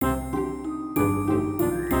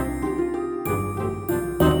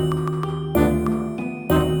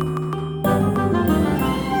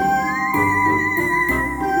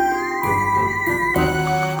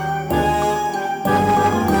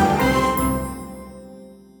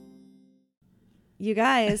You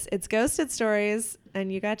guys, it's Ghosted Stories,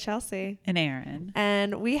 and you got Chelsea. And Aaron.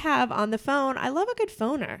 And we have on the phone, I love a good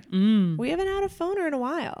phoner. We haven't had a phoner in a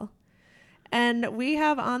while. And we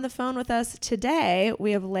have on the phone with us today,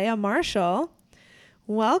 we have Leah Marshall.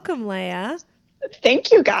 Welcome, Leah.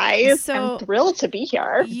 Thank you, guys. So I'm thrilled to be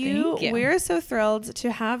here. Thank you. We're so thrilled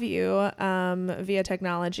to have you via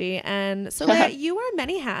technology. And so, Leah, you wear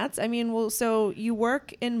many hats. I mean, so you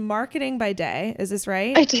work in marketing by day. Is this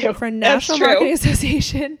right? I do. For National Marketing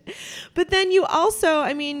Association. But then you also,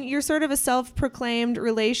 I mean, you're sort of a self-proclaimed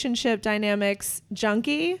relationship dynamics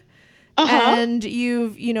junkie. And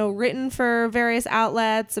you've, written for various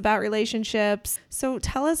outlets about relationships. So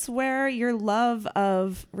tell us where your love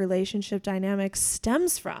of relationship dynamics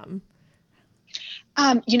stems from.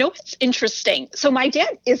 What's interesting? So my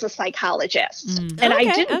dad is a psychologist, and I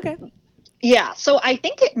didn't. Okay. Yeah. So I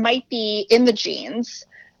think it might be in the genes.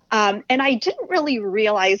 And I didn't really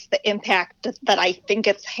realize the impact that I think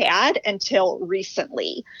it's had until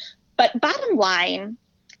recently. But bottom line,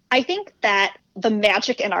 I think that the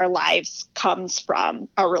magic in our lives comes from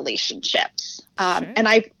our relationships. And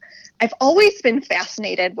I've always been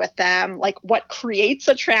fascinated with them, like what creates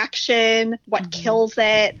attraction, what kills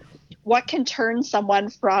it, what can turn someone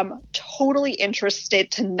from totally interested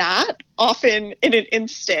to not, often in an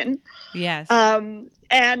instant. Yes.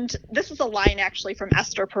 And this is a line actually from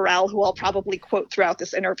Esther Perel, who I'll probably quote throughout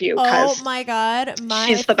this interview. Oh my God.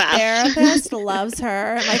 She's the best. Therapist loves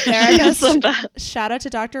her. My therapist, shout out to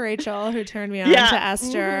Dr. Rachel, who turned me on to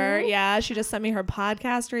Esther. Yeah. She just sent me her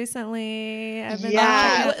podcast recently. I've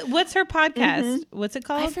been What's her podcast? What's it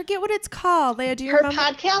called? I forget what it's called. Leah, do you Her remember?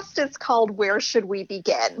 podcast is called Where Should We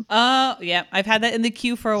Begin? Oh, yeah. I've had that in the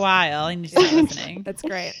queue for a while. I need to start listening. That's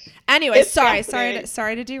great. Anyway, It's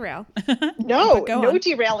sorry to derail. No on.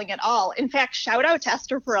 derailing at all. In fact, shout out to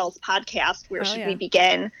Esther Perel's podcast, Where Should We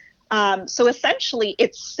Begin? So essentially,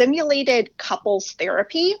 it's simulated couples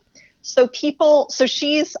therapy. So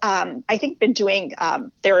she's, I think, been doing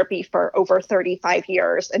therapy for over 35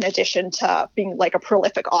 years, in addition to being like a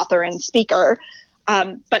prolific author and speaker.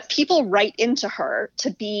 But people write into her to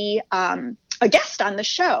be a guest on the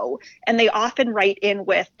show, and they often write in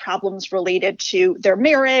with problems related to their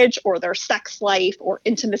marriage or their sex life or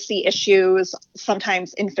intimacy issues,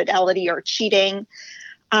 sometimes infidelity or cheating.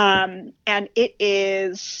 And it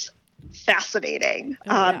is fascinating.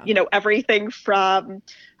 Everything from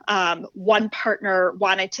one partner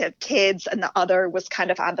wanted to have kids and the other was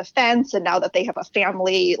kind of on the fence. And now that they have a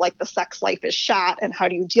family, like the sex life is shot, and how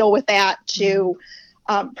do you deal with that? To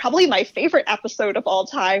probably my favorite episode of all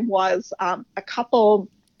time was a couple.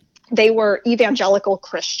 They were evangelical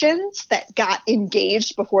Christians that got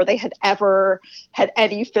engaged before they had ever had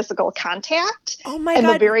any physical contact. Oh my God.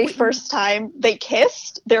 God. And the very first time they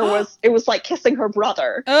kissed, it was like kissing her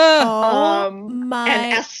brother. My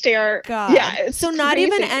and Esther. God. Yeah. So not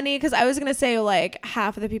even any, because I was going to say like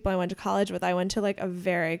half of the people I went to college with, I went to like a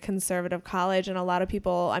very conservative college, and a lot of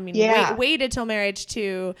people, I mean, waited till marriage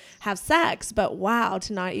to have sex, but wow,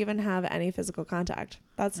 to not even have any physical contact.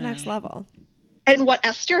 That's next level. And what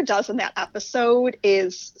Esther does in that episode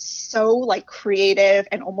is so like creative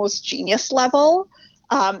and almost genius level.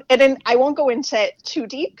 And then I won't go into it too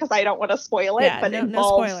deep because I don't want to spoil it, but no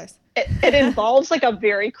spoilers. It involves like a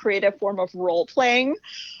very creative form of role playing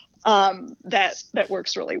that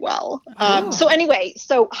works really well. So anyway,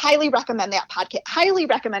 highly recommend that podcast. Highly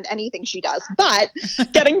recommend anything she does. But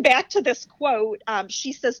getting back to this quote,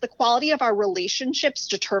 she says the quality of our relationships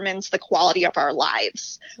determines the quality of our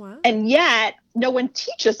lives. Wow. And yet no one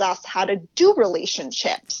teaches us how to do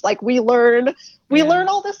relationships. Like we learn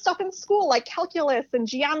all this stuff in school, like calculus and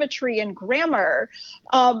geometry and grammar.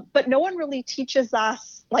 But no one really teaches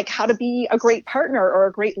us like how to be a great partner or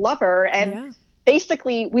a great lover. And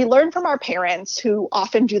basically, we learn from our parents, who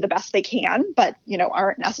often do the best they can, but,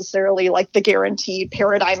 aren't necessarily like the guaranteed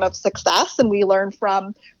paradigm of success. And we learn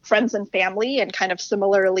from friends and family and kind of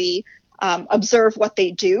similarly observe what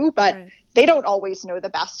they do, but they don't always know the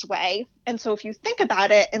best way. And so if you think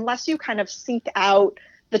about it, unless you kind of seek out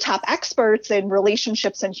the top experts in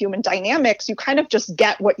relationships and human dynamics, you kind of just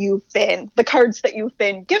get the cards that you've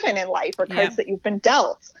been given in life, or cards that you've been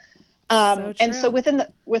dealt. And so within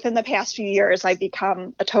the past few years, I've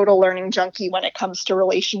become a total learning junkie when it comes to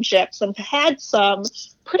relationships, and had some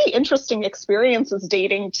pretty interesting experiences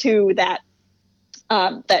dating too that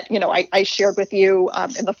I shared with you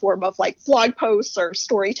in the form of like blog posts or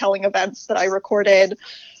storytelling events that I recorded.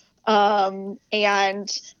 And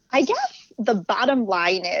I guess the bottom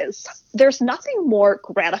line is there's nothing more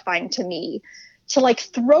gratifying to me to like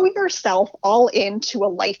throw yourself all into a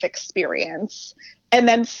life experience and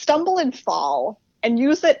then stumble and fall and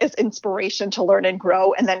use it as inspiration to learn and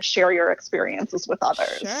grow, and then share your experiences with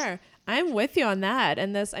others. Sure. I'm with you on that.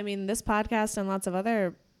 And this podcast and lots of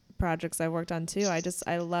other projects I've worked on too.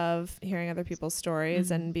 I love hearing other people's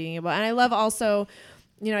stories and being able, and I love also,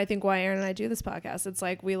 I think why Erin and I do this podcast, it's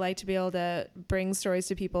like we like to be able to bring stories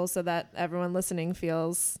to people so that everyone listening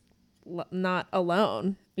feels not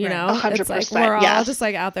alone. You know, 100%, it's like we're all just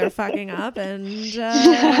like out there fucking up, and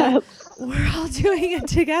we're all doing it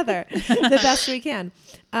together the best we can.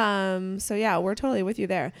 So yeah, we're totally with you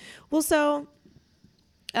there. Well, so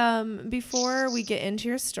before we get into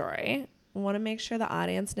your story, I want to make sure the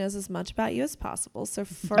audience knows as much about you as possible. So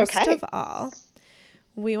first of all,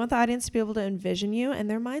 we want the audience to be able to envision you in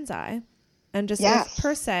their mind's eye, and just if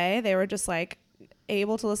per se they were just like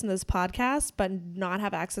able to listen to this podcast but not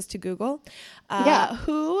have access to Google,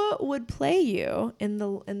 who would play you in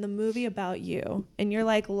the movie about you, in your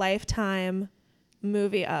like lifetime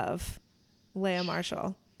movie of Leah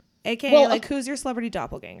Marshall, aka like who's your celebrity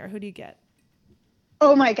doppelganger? Who do you get?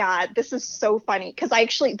 Oh my God, this is so funny because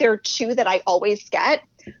there are two that I always get,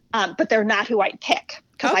 but they're not who I'd pick,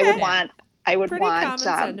 because I would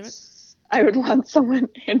want someone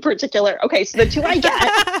in particular. Okay, so the two I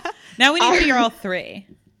get. Now we need to hear all three.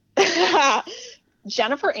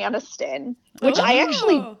 Jennifer Aniston, which I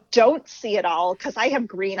actually don't see at all because I have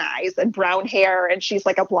green eyes and brown hair, and she's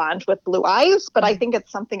like a blonde with blue eyes. But I think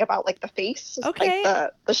it's something about like the face, like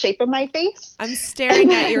the shape of my face. I'm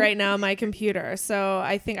staring at you right now on my computer, so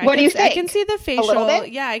I think do you think? I can see the facial.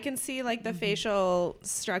 Yeah, I can see like the facial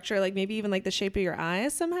structure, like maybe even like the shape of your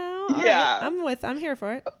eyes somehow. Yeah, I'm here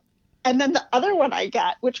for it. And then the other one I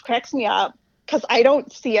get, which cracks me up, because I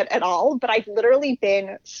don't see it at all, but I've literally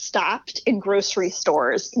been stopped in grocery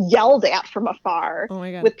stores, yelled at from afar,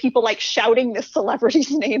 with people like shouting this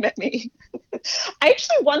celebrity's name at me. I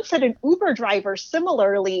actually once had an Uber driver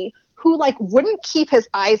similarly who like wouldn't keep his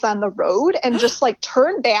eyes on the road and just like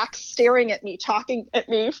turned back, staring at me, talking at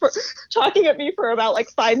me for about like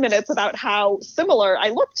 5 minutes about how similar I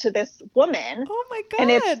looked to this woman. Oh my God.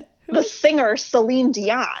 And it's the singer Celine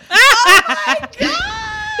Dion. Oh my God.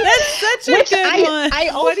 That's such a good one. I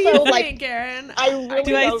also, what do you like, think, Erin?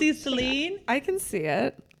 Do I see Celine? I can see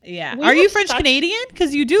it. Yeah. Are you French Canadian?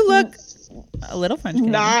 Because you do look a little French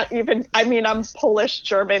Canadian. Not even. I mean, I'm Polish,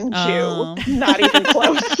 German, Jew. Not even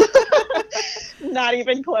close. Not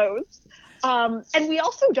even close. And we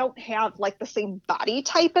also don't have like the same body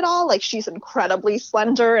type at all. Like she's incredibly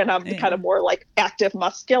slender, and I'm kind of more like active,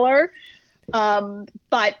 muscular.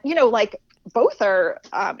 But like. Both are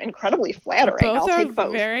incredibly flattering. I'll take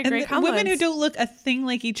both. Very great compliments. Women who don't look a thing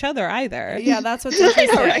like each other either. Yeah, that's what's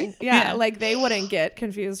interesting. Right? Yeah, like they wouldn't get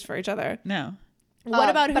confused for each other. No. What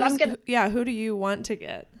about who do you want to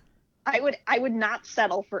get? I would not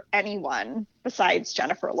settle for anyone besides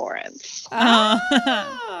Jennifer Lawrence.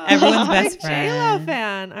 Everyone's best friend. J-Lo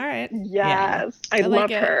fan. All right. Yes, I love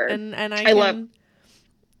her, and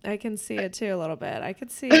I can see it too a little bit. I could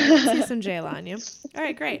see some J-Lo on you. All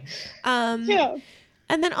right, great. Yeah.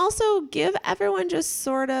 And then also give everyone just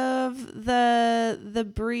sort of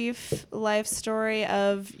the brief life story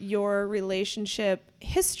of your relationship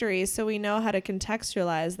history, so we know how to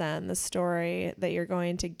contextualize then the story that you're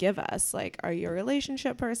going to give us. Like, are you a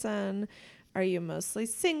relationship person? Are you mostly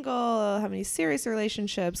single? How many serious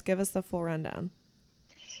relationships? Give us the full rundown.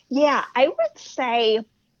 Yeah, I would say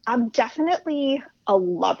I'm definitely a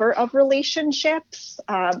lover of relationships.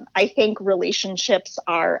 I think relationships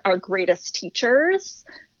are our greatest teachers.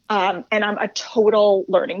 And I'm a total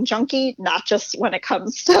learning junkie, not just when it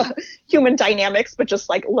comes to human dynamics, but just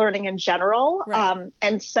like learning in general. Right.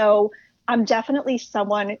 And so I'm definitely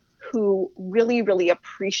someone who really, really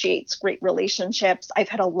appreciates great relationships. I've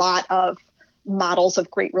had a lot of models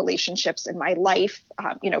of great relationships in my life,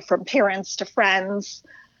 from parents to friends.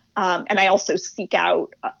 And I also seek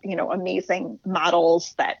out, amazing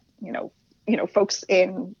models that, folks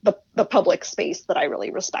in the public space that I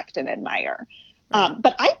really respect and admire.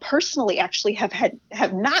 But I personally actually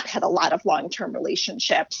have not had a lot of long-term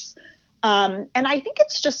relationships. And I think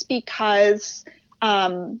it's just because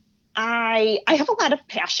I have a lot of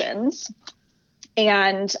passions,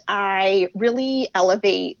 and I really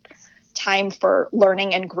elevate time for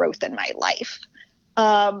learning and growth in my life.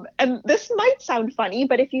 And this might sound funny,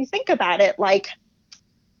 but if you think about it, like,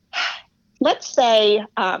 let's say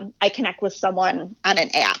I connect with someone on an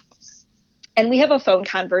app and we have a phone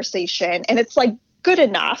conversation and it's like good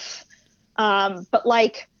enough. But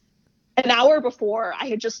like an hour before, I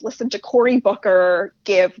had just listened to Cory Booker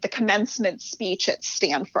give the commencement speech at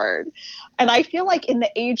Stanford. And I feel like in the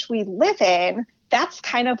age we live in, that's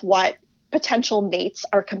kind of what potential mates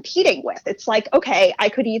are competing with. It's like, okay, I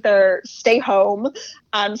could either stay home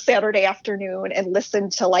on Saturday afternoon and listen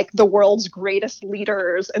to like the world's greatest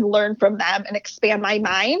leaders and learn from them and expand my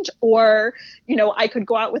mind, or, you know, I could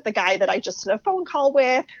go out with the guy that I just did a phone call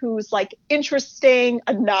with who's like interesting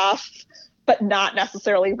enough, but not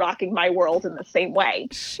necessarily rocking my world in the same way.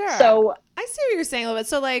 Sure. So I see what you're saying a little bit.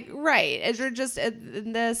 So like, right, as you're just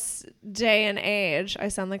in this day and age, I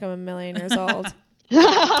sound like I'm a million years old.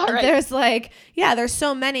 right. There's like, yeah, there's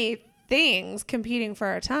so many things competing for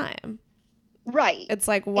our time. Right. It's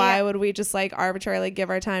like, why would we just like arbitrarily give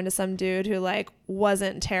our time to some dude who like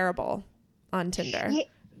wasn't terrible on Tinder?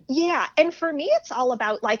 Yeah. And for me, it's all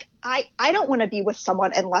about like, I don't want to be with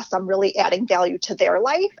someone unless I'm really adding value to their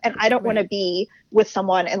life. And I don't want to be with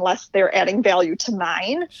someone unless they're adding value to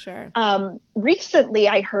mine. Sure. Recently,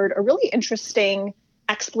 I heard a really interesting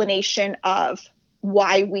explanation of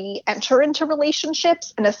why we enter into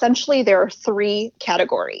relationships. And essentially, there are 3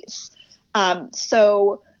 categories.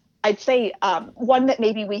 So I'd say one that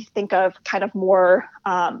maybe we think of kind of more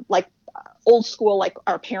like old school, like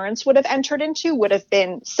our parents would have entered into, would have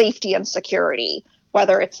been safety and security,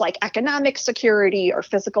 whether it's like economic security or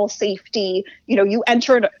physical safety. You know, you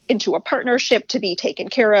entered into a partnership to be taken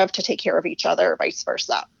care of, to take care of each other, vice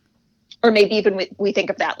versa. Or maybe even we think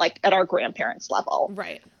of that like at our grandparents' level.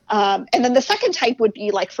 Right. And then the second type would be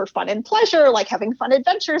like for fun and pleasure, like having fun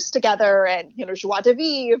adventures together and, you know, joie de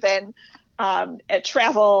vivre and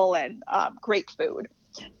travel and great food.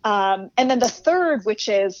 And then the third, which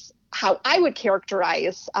is how I would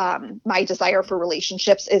characterize my desire for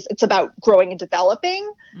relationships, is it's about growing and developing,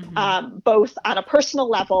 both on a personal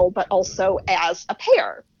level, but also as a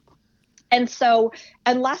pair. And so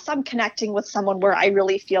unless I'm connecting with someone where I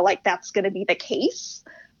really feel like that's going to be the case,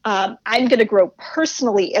 I'm going to grow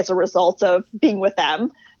personally as a result of being with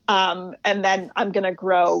them. And then I'm going to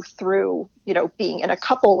grow through, you know, being in a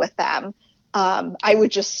couple with them. I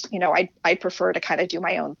would just, you know, I prefer to kind of do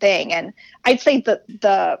my own thing. And I'd say that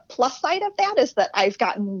the plus side of that is that I've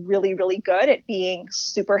gotten really, really good at being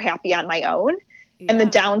super happy on my own. Yeah. And the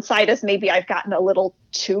downside is maybe I've gotten a little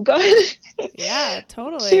too good. Yeah,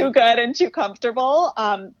 totally. Too good and too comfortable.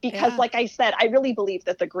 Because like I said, I really believe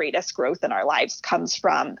that the greatest growth in our lives comes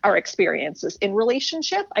from our experiences in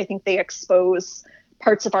relationship. I think they expose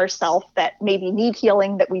parts of ourselves that maybe need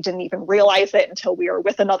healing, that we didn't even realize it until we were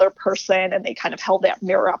with another person and they kind of held that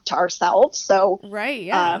mirror up to ourselves. So, right.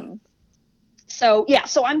 Yeah. So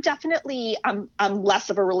I'm definitely, I'm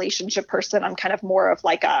less of a relationship person. I'm kind of more of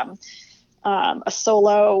like, a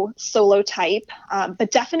solo type, but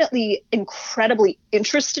definitely incredibly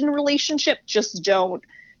interested in relationship. Just don't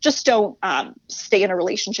stay in a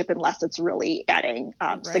relationship unless it's really adding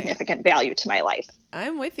significant value to my life.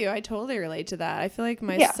 I'm with you. I totally relate to that. I feel like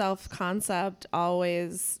my self-concept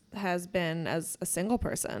always has been as a single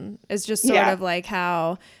person. It's just sort of like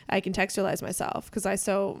how I contextualize myself, because I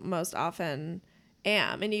so most often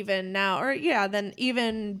am. And even now, or then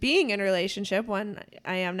even being in a relationship when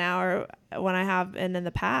I am now, or when I have been in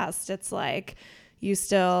the past, it's like you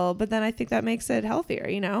still, but then I think that makes it healthier,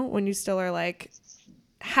 you know, when you still are like,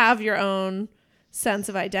 have your own sense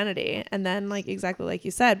of identity, and then like exactly like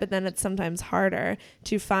you said, but then it's sometimes harder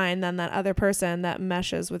to find then that other person that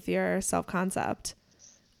meshes with your self-concept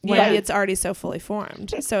when it's already so fully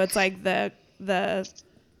formed. So it's like the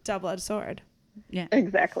double-edged sword. Yeah,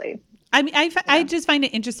 exactly. I mean, I just find it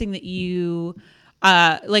interesting that you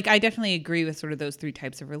like, I definitely agree with sort of those 3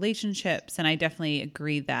 types of relationships, and I definitely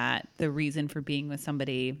agree that the reason for being with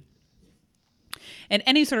somebody and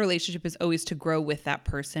any sort of relationship is always to grow with that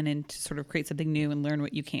person and to sort of create something new and learn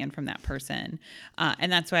what you can from that person.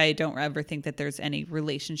 And that's why I don't ever think that there's any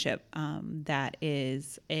relationship that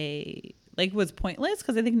is was pointless,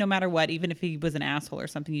 because I think no matter what, even if he was an asshole or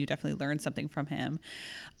something, you definitely learned something from him.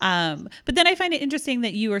 But then I find it interesting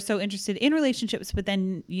that you are so interested in relationships, but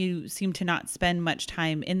then you seem to not spend much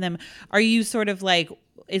time in them. Are you sort of like,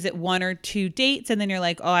 is it 1 or 2 dates and then you're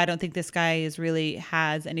like, oh, I don't think this guy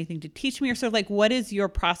has anything to teach me? Or sort of like, what is your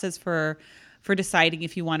process for deciding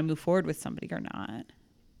if you want to move forward with somebody or not?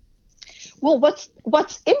 Well,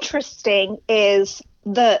 what's interesting is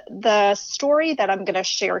the story that I'm going to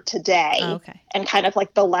share today, and kind of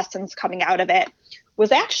like the lessons coming out of it,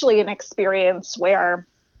 was actually an experience where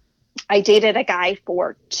I dated a guy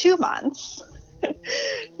for 2 months.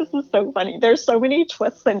 This is so funny. There's so many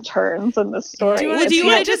twists and turns in this story. Do you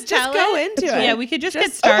want to just go into it? Yeah, we could just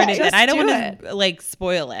get started. And I don't want to like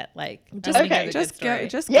spoil it. Like, just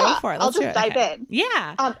go for it. I'll just dive in.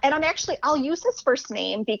 Yeah. And I'll use his first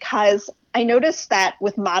name because I noticed that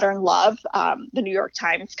with Modern Love, the New York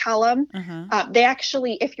Times column, they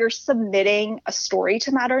actually, if you're submitting a story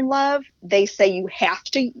to Modern Love, they say you have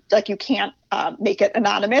to, like, you can't make it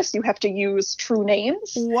anonymous. You have to use true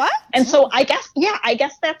names. What? And so I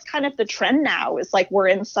guess that's kind of the trend now, is like we're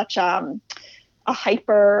in such a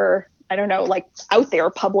hyper, I don't know, like out there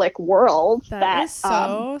public world. That is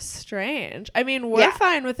so strange. I mean, we're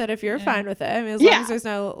fine with it if you're fine with it. I mean, as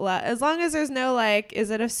long as there's no like, is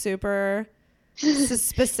it a super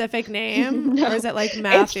specific name or is it like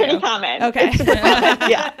Matthew? It's pretty common. Okay. It's super common.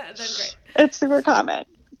 Yeah. Then great. It's super common.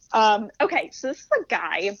 Okay. So this is a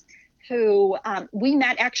guy who we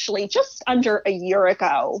met actually just under a year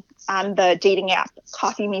ago on the dating app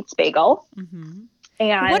Coffee Meets Bagel. Mm-hmm.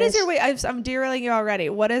 And what is your I'm derailing you already.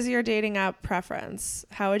 What is your dating app preference?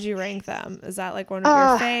 How would you rank them? Is that like one of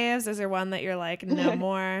your faves? Is there one that you're like, no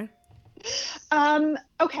more?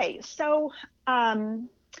 Okay. So I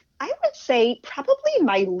would say probably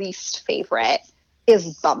my least favorite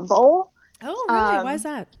is Bumble. Oh, really? Why is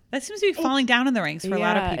that? That seems to be falling down in the ranks for a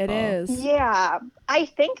lot of people. It is. Yeah. I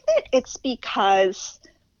think that it's because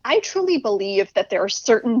I truly believe that there are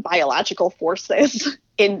certain biological forces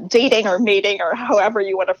in dating or mating or however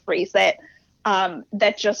you want to phrase it,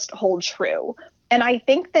 that just hold true. And I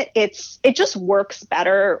think that it just works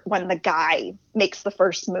better when the guy makes the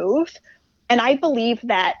first move. And I believe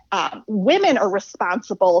that women are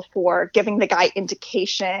responsible for giving the guy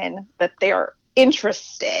indication that they're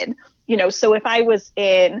interested. You know, so if I was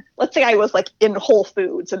let's say I was like in Whole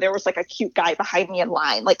Foods and there was like a cute guy behind me in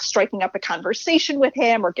line, like striking up a conversation with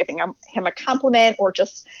him or giving him a compliment or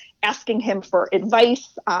just asking him for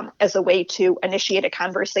advice as a way to initiate a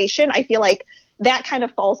conversation, I feel like that kind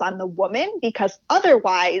of falls on the woman, because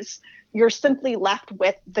otherwise you're simply left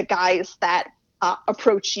with the guys that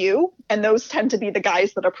approach you, and those tend to be the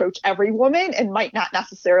guys that approach every woman and might not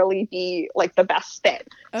necessarily be like the best fit.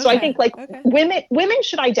 So I think like women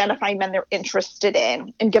should identify men they're interested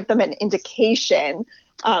in and give them an indication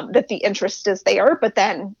that the interest is there, but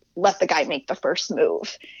then let the guy make the first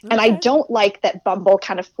move. And I don't like that Bumble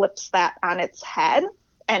kind of flips that on its head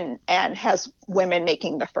and has women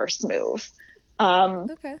making the first move.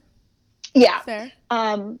 Yeah. Fair.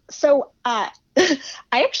 So I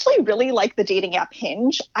actually really like the dating app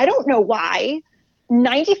Hinge. I don't know why.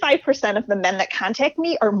 95% of the men that contact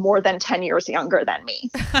me are more than 10 years younger than me,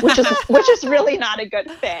 which is really not a good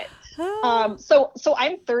fit. So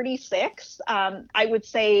I'm 36. I would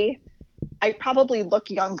say I probably look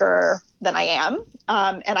younger than I am.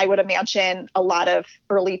 And I would imagine a lot of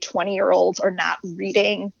early 20-year-olds are not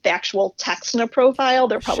reading the actual text in a profile.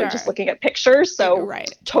 They're probably just looking at pictures. So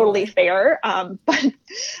totally fair. But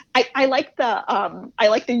I like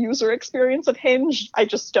the user experience of Hinge. I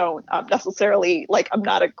just don't necessarily like, I'm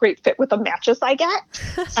not a great fit with the matches I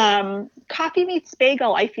get. Coffee Meets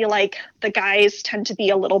Bagel, I feel like the guys tend to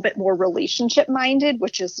be a little bit more relationship minded,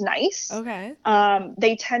 which is nice. Okay.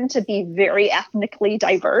 They tend to be very ethnically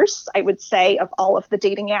diverse. I would say of all of the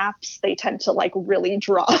dating apps, they tend to like really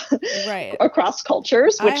draw across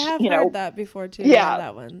cultures, which, I have heard that before too. Yeah.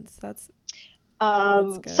 That one. So that's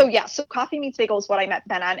good. So Coffee Meets Bagel is what I met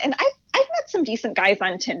Ben on. And I've met some decent guys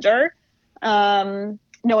on Tinder, knowing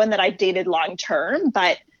that I've dated long term,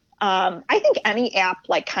 but I think any app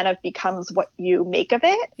like kind of becomes what you make of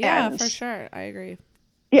it. Yeah, for sure. I agree.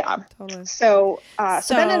 Yeah. Totally. So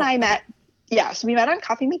Ben and I met, so we met on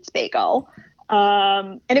Coffee Meets Bagel.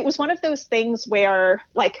 And it was one of those things where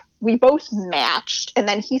like we both matched, and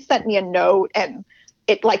then he sent me a note and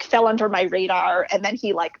it like fell under my radar. And then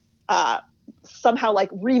he like somehow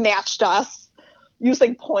like rematched us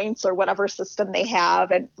using points or whatever system they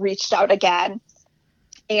have, and reached out again.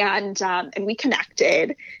 And we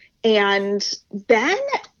connected. And Ben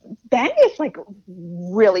is like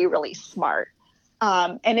really, really smart.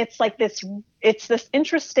 And it's like this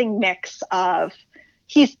interesting mix of,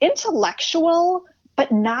 he's intellectual,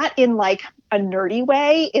 but not in like a nerdy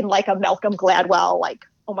way, in like a Malcolm Gladwell, like,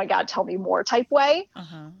 oh my God, tell me more type way.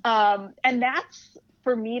 And that's,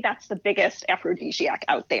 for me, that's the biggest aphrodisiac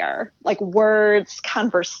out there. Like words,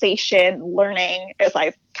 conversation, learning, as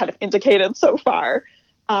I've kind of indicated so far.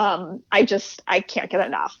 I can't get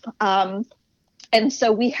enough. And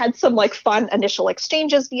so we had some like fun initial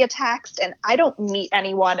exchanges via text, and I don't meet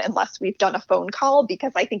anyone unless we've done a phone call,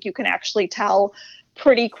 because I think you can actually tell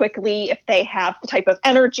pretty quickly if they have the type of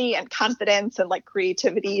energy and confidence and like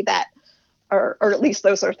creativity that, or at least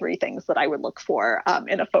those are three things that I would look for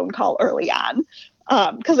in a phone call early on.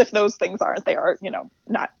 Because if those things aren't there, you know,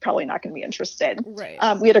 probably not going to be interested. Right.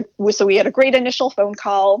 We had a great initial phone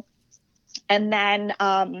call. And then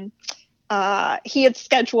he had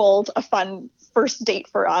scheduled a fun first date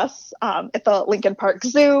for us at the Lincoln Park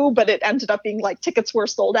Zoo, but it ended up being like tickets were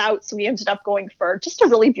sold out. So we ended up going for just a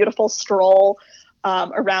really beautiful stroll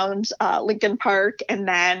around Lincoln Park, and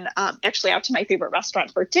then actually out to my favorite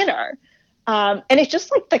restaurant for dinner. And it's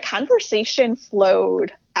just like the conversation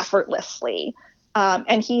flowed effortlessly.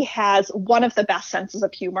 And he has one of the best senses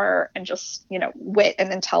of humor and just, wit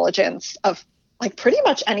and intelligence of like pretty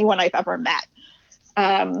much anyone I've ever met.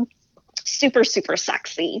 Super, super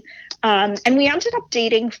sexy. And we ended up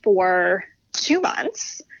dating for 2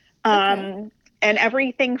 months. And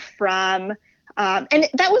everything from and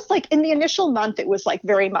that was like in the initial month, it was like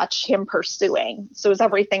very much him pursuing. So it was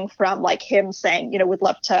everything from like him saying, would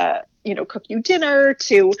love to, cook you dinner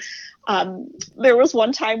to there was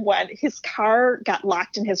one time when his car got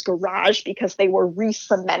locked in his garage because they were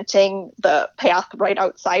re-cementing the path right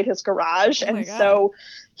outside his garage. And so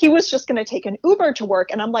he was just going to take an Uber to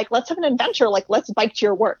work. And I'm like, let's have an adventure. Like, let's bike to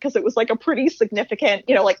your work. Cause it was like a pretty significant,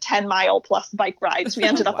 like 10-mile plus bike ride. So we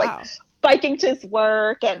ended up like biking to his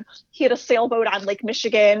work, and he had a sailboat on Lake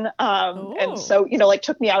Michigan. And so, like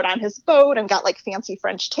took me out on his boat and got like fancy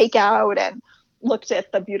French takeout and looked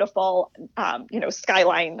at the beautiful,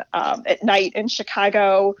 skyline at night in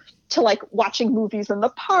Chicago, to like watching movies in the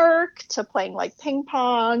park, to playing like ping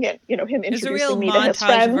pong, and, him introducing me to his friends. It's a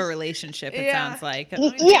real montage of a relationship, it sounds like.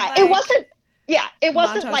 Yeah, it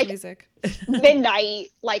wasn't like music.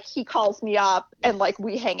 midnight, like he calls me up and like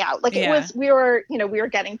we hang out. Like it was, we were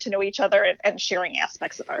getting to know each other and sharing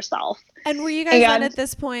aspects of ourselves. And were you guys then at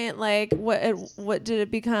this point, like what did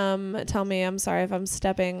it become? Tell me, I'm sorry if I'm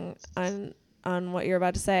stepping on what you're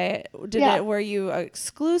about to say. Were you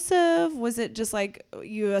exclusive? Was it just like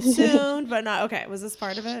you assumed but not? Okay, was this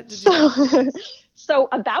part of it? So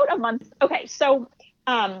about a month. Okay, so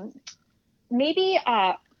maybe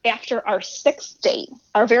after our 6th date,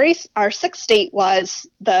 our 6th date was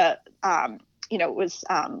the it was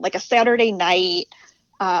like a Saturday night.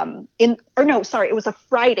 It was a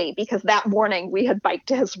Friday, because that morning we had biked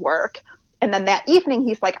to his work. And then that evening,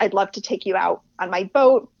 he's like, I'd love to take you out on my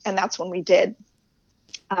boat. And that's when we did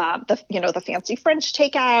the fancy French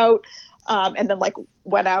takeout, and then like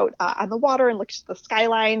went out on the water and looked at the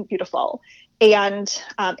skyline. Beautiful. And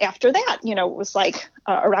after that, it was like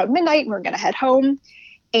around midnight, and we were going to head home,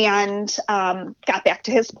 and got back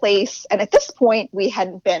to his place. And at this point, we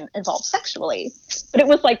hadn't been involved sexually, but it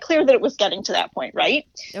was like clear that it was getting to that point. Right.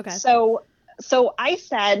 Okay. So I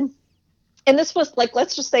said, and this was like,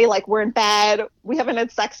 let's just say like we're in bed, we haven't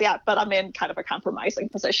had sex yet, but I'm in kind of a compromising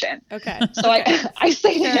position. Okay. So I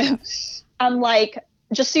say to him, I'm like,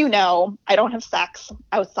 just so you know, I don't have sex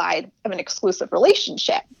outside of an exclusive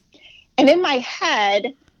relationship. And in my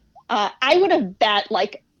head, I would have bet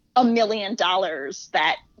like $1 million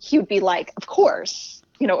that he would be like, of course.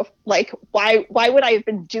 Like why would I have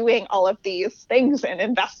been doing all of these things and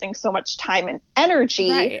investing so much time and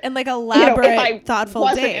energy, right? And like elaborate, if I thoughtful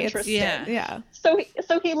wasn't dates. Interested. Yeah.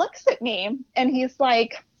 So he looks at me and he's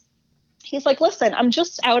like, listen, I'm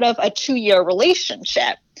just out of a 2-year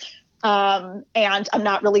relationship, and I'm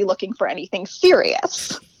not really looking for anything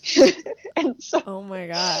serious. And so, oh my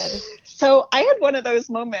God. So I had one of those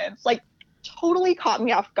moments, like totally caught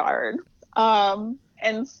me off guard,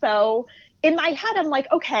 and so. In my head, I'm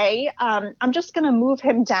like, okay, I'm just going to move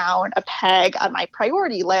him down a peg on my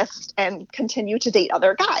priority list and continue to date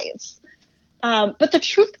other guys. But the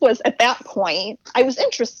truth was, at that point, I was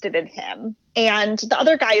interested in him. And the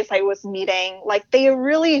other guys I was meeting, like, they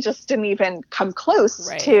really just didn't even come close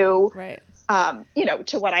to, to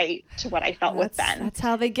what I felt with them. That's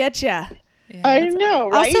how they get you. Yeah, I know,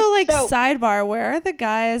 right? Also, like, sidebar, where are the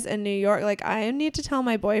guys in New York? Like, I need to tell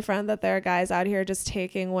my boyfriend that there are guys out here just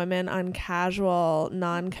taking women on casual,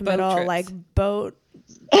 non-committal, like, boat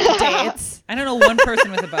dates. I don't know one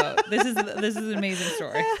person with a boat. This is an amazing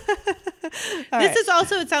story. This is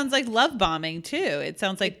also, it sounds like love bombing, too. It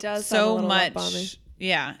sounds like so much.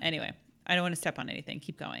 Yeah, anyway, I don't want to step on anything.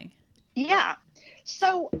 Keep going. Yeah.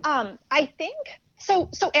 So I think, so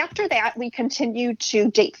after that, we continued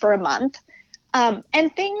to date for a month.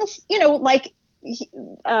 And things, like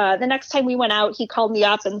the next time we went out, he called me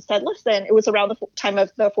up and said, listen, it was around the time of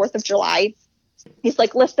the 4th of July. He's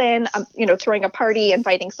like, listen, I'm, throwing a party,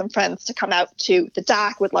 inviting some friends to come out to the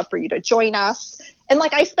dock. Would love for you to join us. And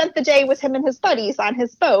like, I spent the day with him and his buddies on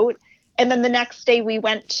his boat. And then the next day we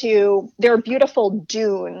went to their beautiful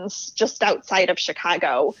dunes just outside of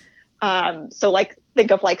Chicago. So like,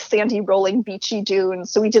 think of like sandy, rolling, beachy dunes.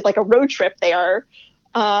 So we did like a road trip there.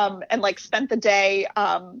 And like spent the day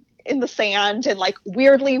in the sand, and like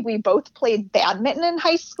weirdly we both played badminton in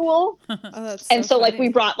high school. And so like we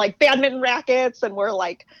brought like badminton rackets and we're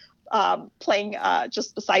like playing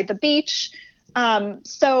just beside the beach.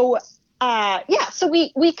 So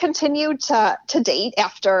we continued to date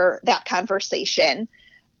after that conversation.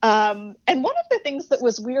 And one of the things that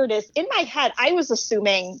was weird is in my head, I was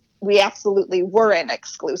assuming we absolutely weren't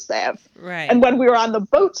exclusive. Right. And when we were on the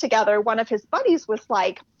boat together, one of his buddies was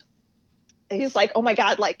like, he's like, oh my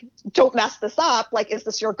God, like, don't mess this up. Like, is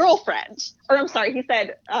this your girlfriend? Or I'm sorry, he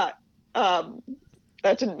said,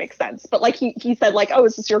 that didn't make sense. But like, he said like, oh,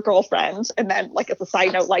 is this your girlfriend? And then like, as a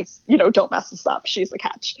side note, like, don't mess this up. She's a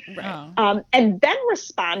catch. Right. And then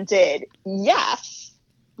responded, yes,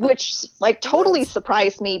 which like totally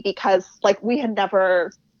surprised me because like we had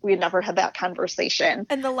never had that conversation.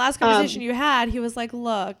 And the last conversation you had, he was like,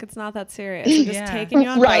 look, it's not that serious. I'm just taking you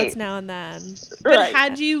on boats now and then. But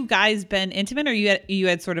had you guys been intimate, or you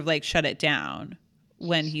had sort of like shut it down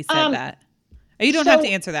when he said that? You don't have to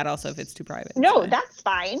answer that also if it's too private. No, that's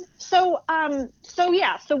fine. So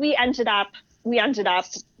we ended up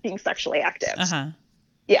being sexually active.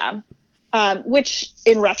 Yeah. Which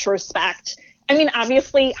in retrospect, I mean,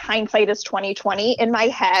 obviously hindsight is 2020. In my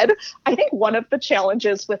head, I think one of the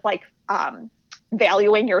challenges with like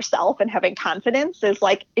valuing yourself and having confidence is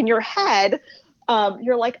like in your head,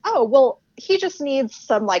 you're like, oh, well, he just needs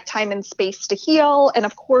some like time and space to heal. And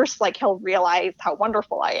of course, like he'll realize how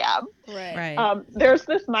wonderful I am. Right. There's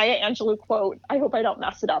this Maya Angelou quote. I hope I don't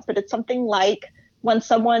mess it up, but it's something like, when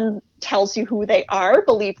someone tells you who they are,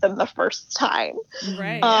 believe them the first time.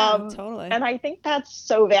 Right. Totally. And I think that's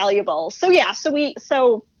so valuable. So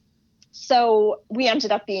we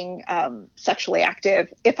ended up being sexually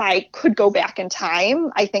active. If I could go back in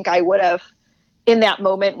time, I think I would have, in that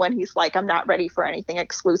moment when he's like, I'm not ready for anything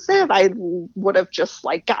exclusive, I would have just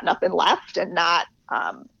like gotten up and left and not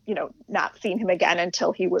seen him again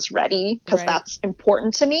until he was ready, because that's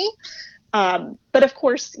important to me. But of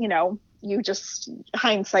course, you just,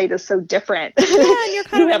 hindsight is so different. Yeah, and you're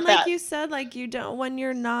kind of, like you said, like you don't, when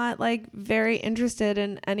you're not like very interested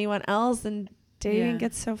in anyone else, and dating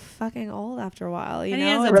gets so fucking old after a while, you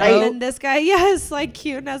know? And then this guy, like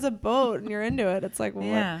cute and has a boat and you're into it. It's like,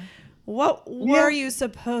 what were you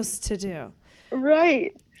supposed to do?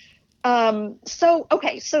 Right. So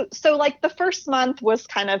like the first month was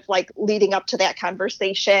kind of like leading up to that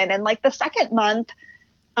conversation. And like the second month,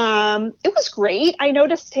 it was great. I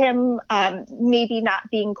noticed him maybe not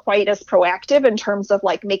being quite as proactive in terms of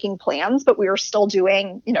like making plans, but we were still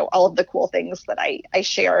doing, all of the cool things that I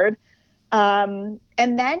shared. And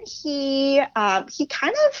then he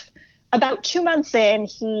kind of, about 2 months in,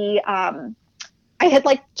 I had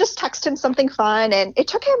like just texted him something fun, and it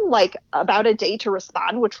took him like about a day to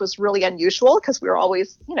respond, which was really unusual because we were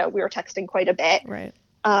always, we were texting quite a bit. Right.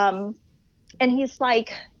 And he's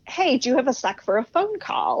like, hey, do you have a sec for a phone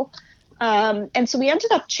call? And so we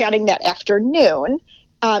ended up chatting that afternoon.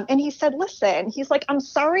 And he said, listen, he's like, I'm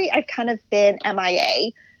sorry, I've kind of been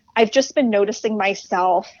MIA. I've just been noticing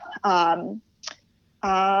myself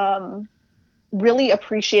really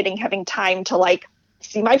appreciating having time to like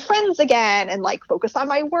see my friends again and like focus on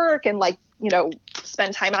my work and like,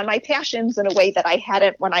 spend time on my passions in a way that I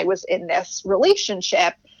hadn't when I was in this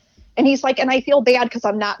relationship. And he's like, and I feel bad because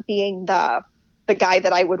I'm not being the guy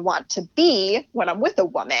that I would want to be when I'm with a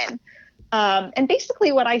woman. And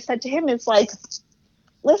basically what I said to him is like,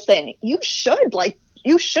 listen, you should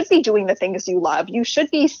be doing the things you love. You should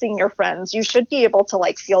be seeing your friends. You should be able to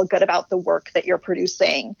like feel good about the work that you're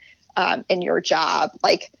producing in your job.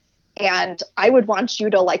 Like, and I would want you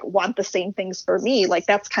to like want the same things for me. Like,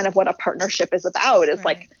 that's kind of what a partnership is about, is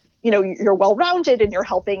like, you're well-rounded and you're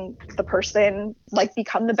helping the person like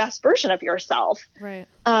become the best version of yourself. Right.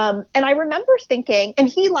 And I remember thinking, and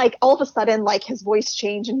he like, all of a sudden, like his voice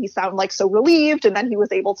changed and he sounded like so relieved. And then he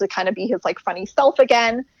was able to kind of be his like funny self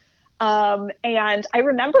again. And I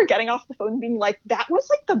remember getting off the phone being like, that was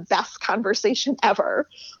like the best conversation ever.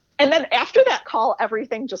 And then after that call,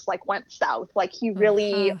 everything just like went south. Like he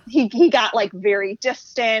really, he got like very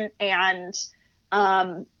distant. And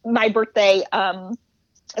my birthday, it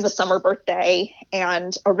was a summer birthday.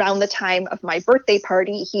 And around the time of my birthday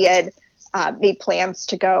party, he had made plans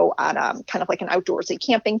to go on kind of like an outdoorsy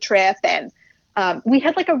camping trip. And we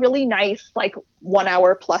had like a really nice, like 1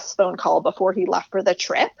 hour plus phone call before he left for the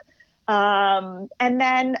trip. And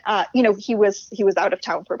then, he was out of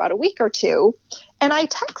town for about a week or two. And I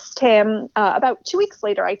text him about 2 weeks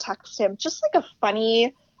later. I text him just like a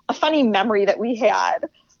funny memory that we had.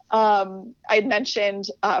 I mentioned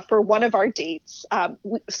for one of our dates.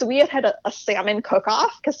 So we had a salmon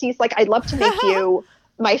cook-off because he's like, I'd love to make you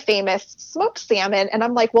my famous smoked salmon. And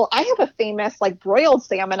I'm like, well, I have a famous like broiled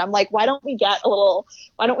salmon. I'm like, why don't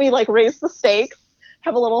we like raise the stakes,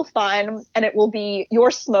 have a little fun, and it will be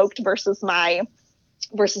your smoked versus my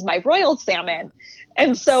versus my broiled salmon.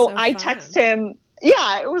 And so so I fun. text him.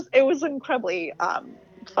 Yeah, it was an incredibly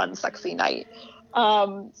fun, sexy night.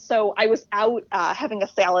 So I was out having a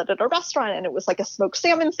salad at a restaurant, and it was like a smoked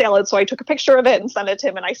salmon salad. So I took a picture of it and sent it to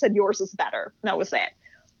him, and I said, "Yours is better." And that was it.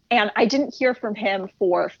 And I didn't hear from him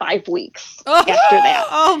for 5 weeks after that.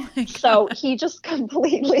 Oh my God. So he just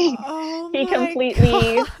completely, Oh he my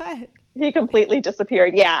completely, God. he completely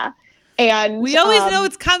disappeared. Yeah. And We always know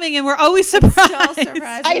it's coming, and we're always surprised. Still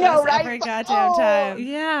surprised I know, right? every goddamn time.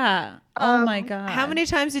 Yeah. Oh my God. How many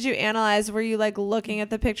times did you analyze? Were you like looking at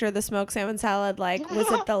the picture of the smoked salmon salad? Like,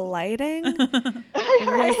 was it the lighting? Was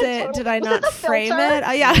it? Did I not frame it?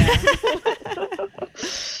 Oh, yeah.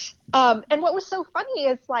 And what was so funny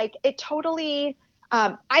is like it totally.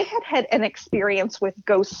 I had an experience with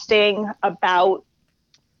ghosting about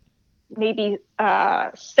maybe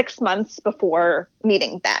 6 months before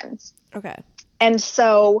meeting Ben. Okay. And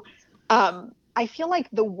so I feel like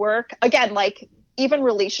the work, again, like even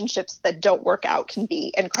relationships that don't work out can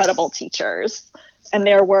be incredible teachers. And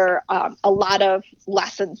there were a lot of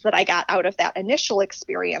lessons that I got out of that initial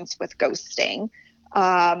experience with ghosting.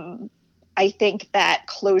 I think that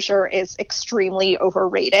closure is extremely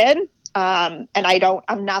overrated. And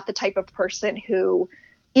I'm not the type of person who,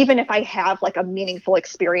 even if I have like a meaningful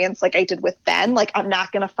experience like I did with Ben, like I'm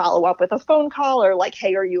not going to follow up with a phone call or like,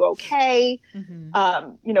 hey, are you okay?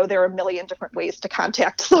 Mm-hmm. There are a million different ways to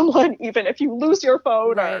contact someone, even if you lose your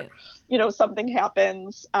phone or, something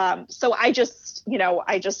happens. So I just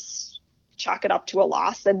chalk it up to a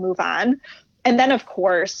loss and move on. And then, of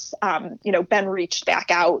course, Ben reached back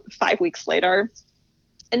out 5 weeks later.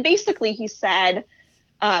 And basically he said,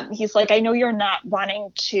 he's like, I know you're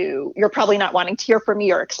probably not wanting to hear from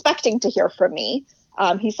me or expecting to hear from me.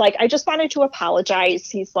 He's like, I just wanted to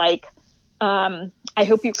apologize. He's like, I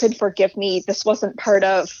hope you could forgive me. This wasn't part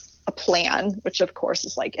of a plan, which of course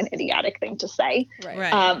is like an idiotic thing to say.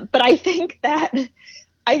 Right. But I think that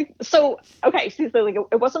so he's like,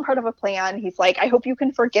 it wasn't part of a plan. He's like, I hope you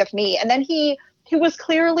can forgive me. And then he was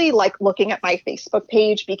clearly like looking at my Facebook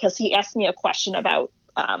page because he asked me a question about,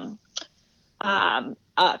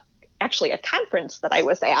 actually a conference that I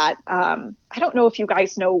was at. I don't know if you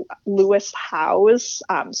guys know Lewis Howe's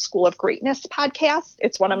School of Greatness podcast.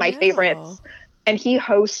 It's one of my favorites. And he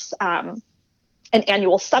hosts an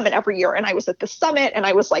annual summit every year. And I was at the summit and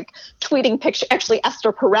I was like tweeting pictures. Actually,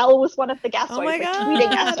 Esther Perel was one of the guests. So I was like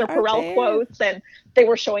tweeting Esther Perel quotes, and they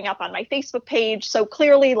were showing up on my Facebook page. So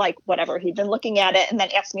clearly, like, whatever, he'd been looking at it and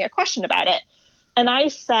then asked me a question about it. And I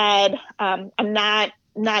said, I'm not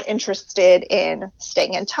interested in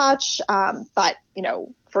staying in touch, but,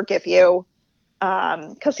 forgive you,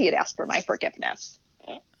 because he had asked for my forgiveness.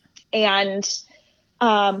 And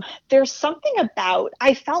there's something about,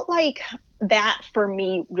 I felt like that for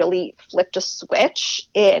me really flipped a switch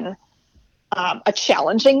in a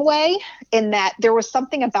challenging way, in that there was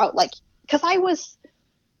something about like, because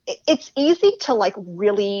it's easy to like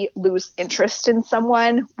really lose interest in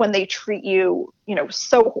someone when they treat you,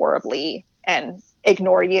 so horribly and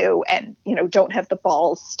ignore you and, don't have the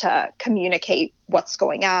balls to communicate what's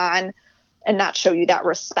going on and not show you that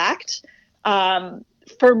respect.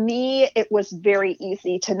 For me, it was very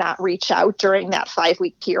easy to not reach out during that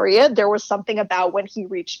 5-week period. There was something about when he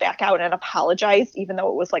reached back out and apologized, even though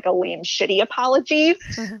it was like a lame, shitty apology,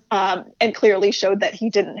 and clearly showed that he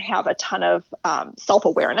didn't have a ton of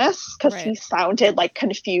self-awareness because he sounded like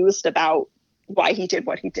confused about why he did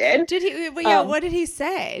what he did. Did he? What did he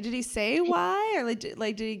say? Did he say why, or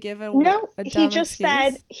did he give a no? A he just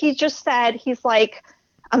said he's like,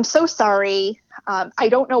 I'm so sorry. I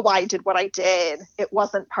don't know why I did what I did. It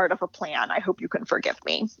wasn't part of a plan. I hope you can forgive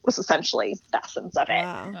me, was essentially the essence of it.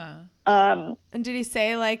 Wow. And did he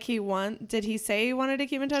say like did he say he wanted to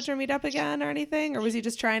keep in touch or meet up again or anything? Or was he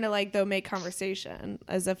just trying to like make conversation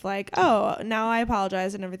as if like, oh, now I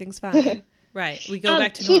apologize and everything's fine? Right. We go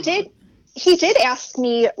back to normal. He did ask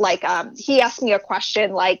me like, he asked me a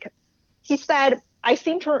question. Like he said, he's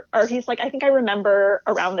like, I think I remember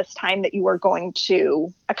around this time that you were going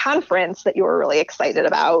to a conference that you were really excited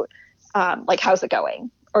about. Like, how's it going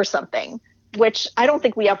or something, which I don't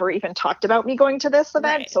think we ever even talked about me going to this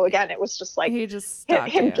event. Right. So again, it was just like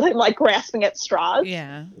him like grasping at straws.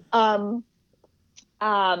 Yeah.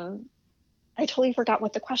 I totally forgot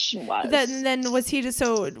what the question was. Then was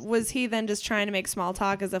he then just trying to make small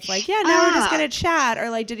talk as if like, yeah, now we're just gonna chat,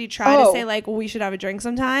 or like did he try to say like, well, we should have a drink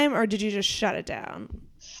sometime, or did you just shut it down?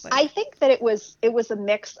 Like, I think that it was a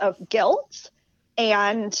mix of guilt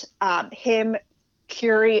and him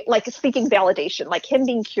seeking validation, like him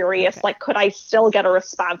being curious, like could I still get a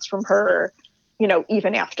response from her,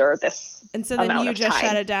 even after this And so then amount you of just time.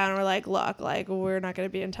 shut it down and were like, look, like, we're not going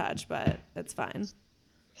to be in touch, but it's fine.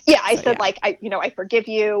 Yeah, I said, like, I forgive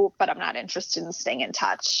you, but I'm not interested in staying in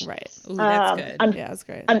touch. Right. Ooh, that's good. Yeah, that's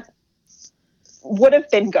great. Would have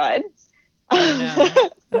been good. Oh,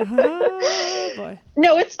 no. Oh, boy.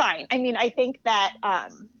 No, it's fine. I mean, I think that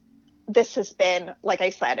this has been, like I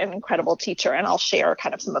said, an incredible teacher, and I'll share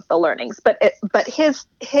kind of some of the learnings. But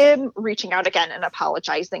him reaching out again and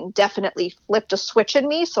apologizing definitely flipped a switch in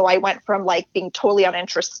me. So I went from like being totally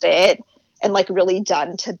uninterested and like really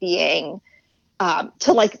done to being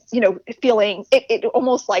to like, feeling it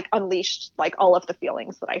almost like unleashed like all of the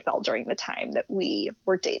feelings that I felt during the time that we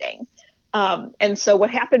were dating. And so what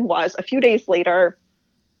happened was a few days later,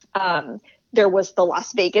 there was the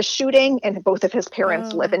Las Vegas shooting, and both of his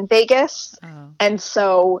parents live in Vegas. Oh. And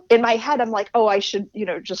so in my head, I'm like, oh, I should,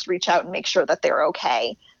 just reach out and make sure that they're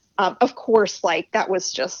okay. Of course, like that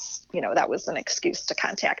was just, that was an excuse to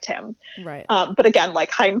contact him. Right. But again,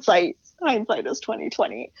 like hindsight is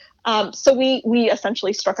 2020. So we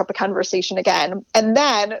essentially struck up a conversation again. And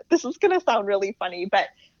then this is going to sound really funny, but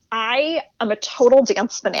I am a total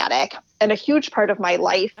dance fanatic, and a huge part of my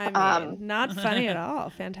life. I mean, not funny at all.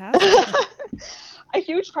 Fantastic. A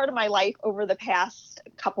huge part of my life over the past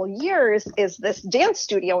couple years is this dance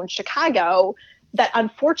studio in Chicago that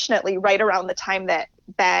unfortunately, right around the time that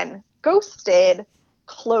Ben ghosted,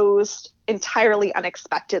 closed entirely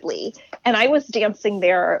unexpectedly. And I was dancing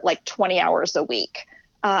there like 20 hours a week.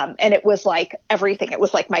 And it was like everything. It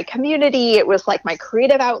was like my community. It was like my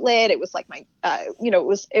creative outlet. It was like my,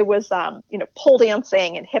 it was pole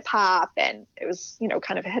dancing and hip hop. And it was,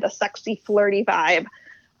 kind of had a sexy, flirty vibe.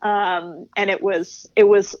 And it was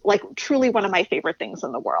like truly one of my favorite things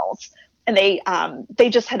in the world. And they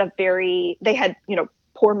just had they had,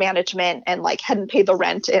 poor management and like hadn't paid the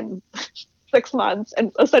rent in 6 months.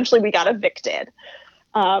 And essentially we got evicted.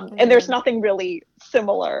 And there's nothing really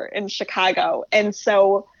similar in Chicago. And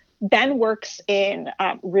so Ben works in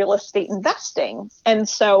real estate investing. And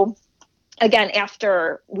so again,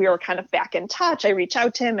 after we were kind of back in touch, I reached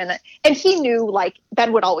out to him and he knew like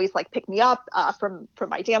Ben would always like pick me up from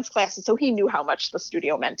my dance classes. So he knew how much the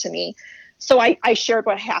studio meant to me. So I shared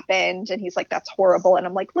what happened, and he's like, that's horrible. And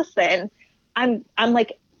I'm like, listen, I'm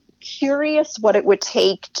like curious what it would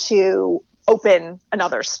take to open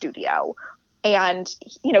another studio. And,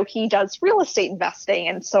 he does real estate investing.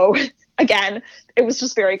 And so again, it was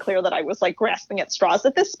just very clear that I was like grasping at straws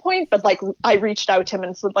at this point, but like I reached out to him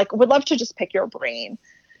and said like, would love to just pick your brain.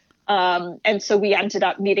 And so we ended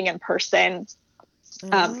up meeting in person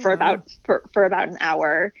for about an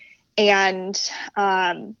hour. And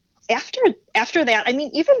after that, I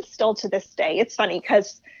mean, even still to this day, it's funny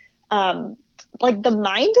because like the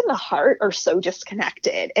mind and the heart are so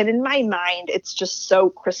disconnected. And in my mind, it's just so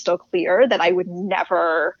crystal clear that I would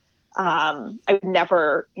never,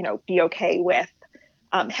 be okay with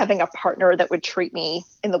having a partner that would treat me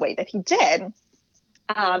in the way that he did.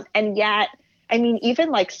 And yet, I mean,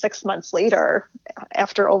 even like 6 months later,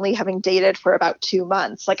 after only having dated for about 2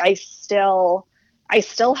 months, like I still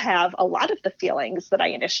have a lot of the feelings that I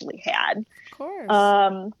initially had. Of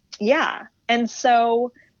course. Yeah. And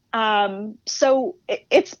so,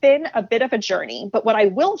 it's been a bit of a journey, but what I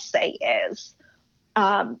will say is,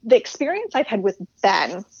 the experience I've had with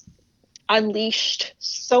Ben unleashed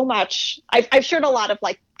so much. I've shared a lot of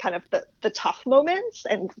like kind of the tough moments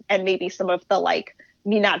and maybe some of the like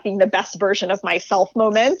me not being the best version of myself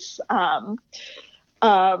moments,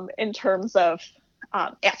 in terms of,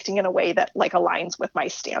 acting in a way that like aligns with my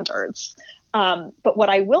standards. But what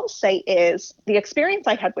I will say is the experience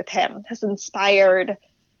I had with him has inspired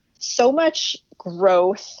so much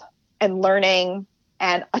growth and learning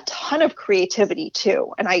and a ton of creativity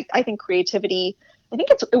too. And I think creativity,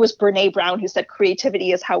 it was Brene Brown who said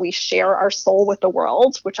creativity is how we share our soul with the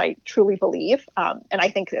world, which I truly believe. And I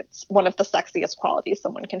think it's one of the sexiest qualities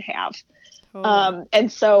someone can have. Totally.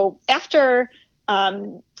 And so after,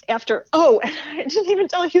 and I didn't even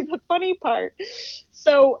tell you the funny part.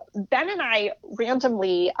 So Ben and I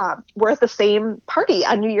randomly were at the same party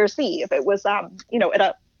on New Year's Eve. It was, at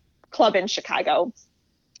a club in Chicago.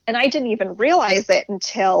 And I didn't even realize it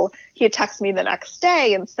until he had texted me the next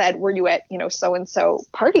day and said, were you at, so-and-so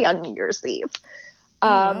party on New Year's Eve?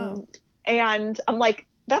 Wow. And I'm like,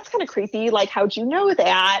 that's kind of creepy. Like, how'd you know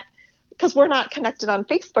that? Because we're not connected on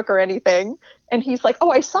Facebook or anything. And he's like, oh,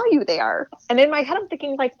 I saw you there. And in my head, I'm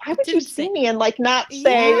thinking like, why would you see me and like not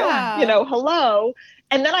say, hello?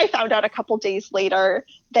 And then I found out a couple days later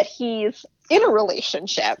that he's in a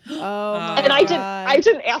relationship. Oh my and God. I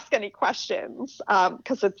didn't ask any questions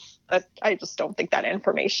because I just don't think that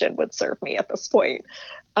information would serve me at this point.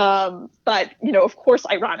 But, of course,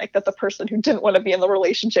 ironic that the person who didn't want to be in the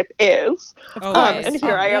relationship is. And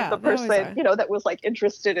here I am, the person, that was like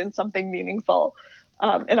interested in something meaningful,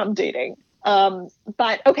 and I'm dating.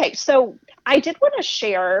 But okay, so I did want to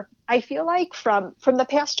share, I feel like from the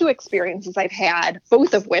past two experiences I've had,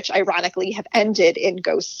 both of which ironically have ended in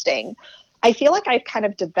ghosting, I feel like I've kind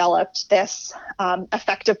of developed this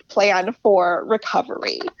effective plan for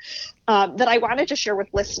recovery that I wanted to share with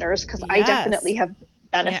listeners, because I definitely have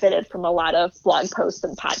benefited from a lot of blog posts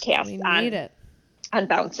and podcasts on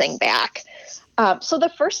bouncing back. So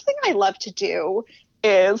the first thing I love to do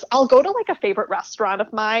is I'll go to like a favorite restaurant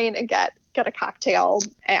of mine and get a cocktail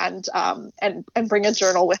and bring a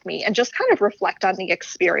journal with me and just kind of reflect on the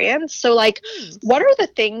experience. So like, what are the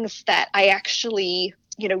things that I actually,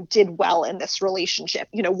 did well in this relationship?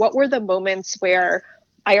 What were the moments where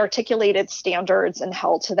I articulated standards and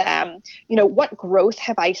held to them? What growth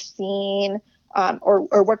have I seen?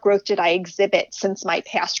 Or what growth did I exhibit since my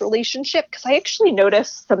past relationship? Because I actually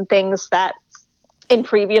noticed some things that in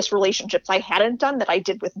previous relationships I hadn't done that I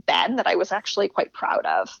did with Ben that I was actually quite proud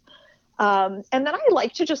of. And then I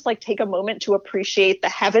like to just like take a moment to appreciate the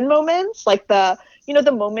heaven moments, like the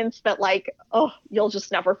moments that like, oh, you'll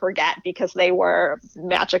just never forget because they were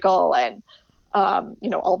magical, and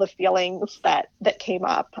all the feelings that came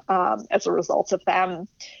up as a result of them.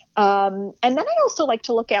 And then I also like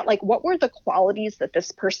to look at like, what were the qualities that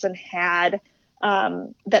this person had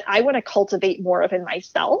that I want to cultivate more of in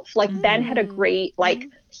myself. Like Ben had a great like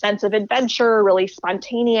sense of adventure, really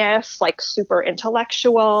spontaneous, like super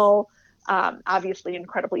intellectual, obviously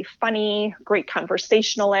incredibly funny, great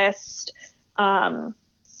conversationalist.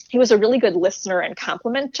 He was a really good listener and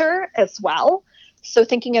complimenter as well. So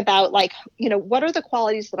thinking about like, what are the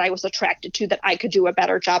qualities that I was attracted to that I could do a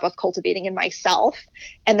better job of cultivating in myself?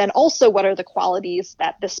 And then also, what are the qualities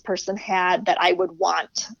that this person had that I would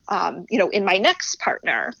want, in my next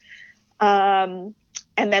partner? And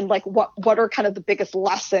then like, what are kind of the biggest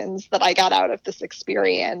lessons that I got out of this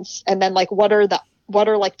experience? And then like, what are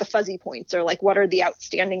like the fuzzy points, or like, what are the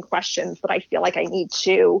outstanding questions that I feel like I need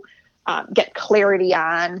to get clarity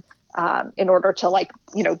on? In order to like,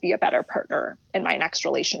 be a better partner in my next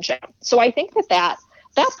relationship. So I think that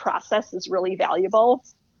process is really valuable.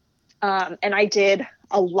 And I did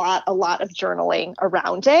a lot of journaling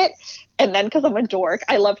around it. And then, because I'm a dork,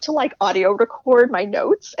 I love to like audio record my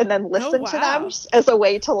notes and then listen to them as a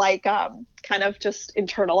way to like kind of just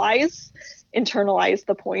internalize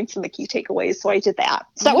the points and the key takeaways. So I did that.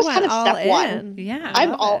 So that was kind of step one. Yeah. I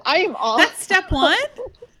am all. That's step one.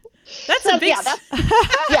 That's a big that's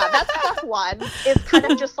step one, is kind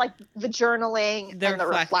of just like the journaling and the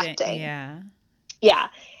reflecting. Yeah.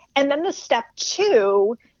 And then the step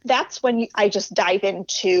two, that's when I just dive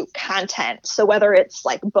into content. So whether it's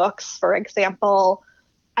like books, for example,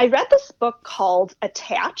 I read this book called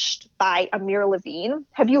Attached by Amir Levine.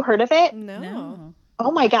 Have you heard of it? No.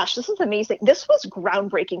 Oh my gosh, this is amazing. This was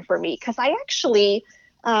groundbreaking for me because I actually,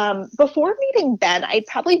 before meeting Ben, I'd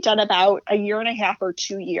probably done about a year and a half or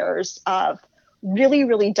 2 years of really,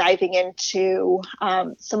 really diving into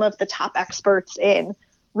some of the top experts in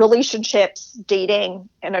relationships, dating,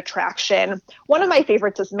 and attraction. One of my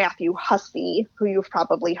favorites is Matthew Hussey, who you've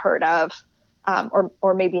probably heard of,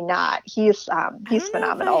 or maybe not. He's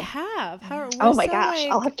phenomenal. I have. Oh my gosh,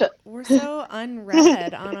 I'll have to. We're so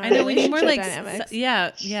unread on our I know we need more like dynamics.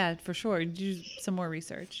 Yeah, for sure. Do some more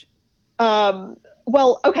research.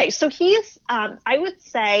 Well, okay, so he's, I would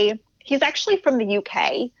say he's actually from the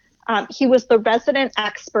UK. He was the resident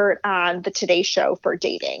expert on the Today Show for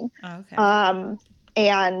dating. Oh, okay.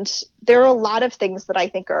 And there are a lot of things that I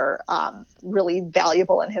think are really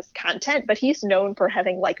valuable in his content, but he's known for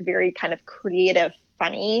having like very kind of creative,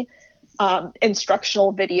 funny,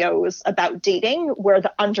 instructional videos about dating, where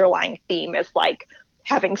the underlying theme is like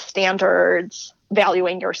having standards,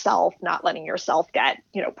 valuing yourself, not letting yourself get,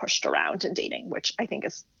 pushed around in dating, which I think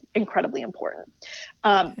is incredibly important.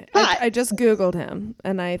 But I just Googled him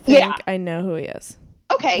and I think I know who he is.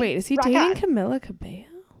 Okay. Wait, is he dating Camila Cabello?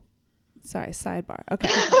 Sorry, sidebar.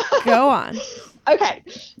 Okay, go on. Okay.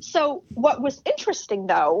 So what was interesting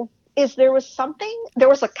though, is there was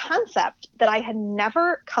a concept that I had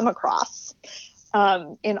never come across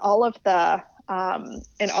in all of the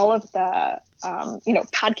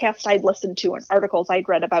podcasts I'd listened to and articles I'd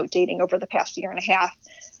read about dating over the past year and a half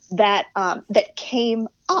that came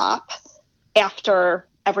up after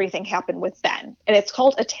everything happened with Ben. And it's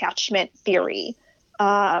called attachment theory.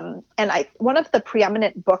 And one of the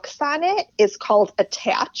preeminent books on it is called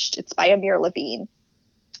Attached. It's by Amir Levine.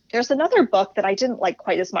 There's another book that I didn't like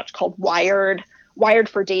quite as much, called Wired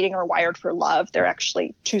for Dating or Wired for Love. They're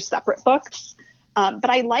actually two separate books. But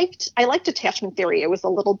I liked attachment theory. It was a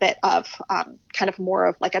little bit of kind of more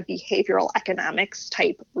of like a behavioral economics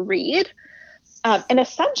type read. And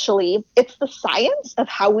essentially, it's the science of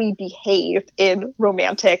how we behave in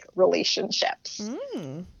romantic relationships.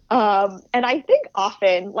 And I think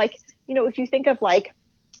often, like, if you think of like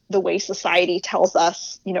the way society tells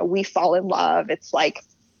us, we fall in love, it's like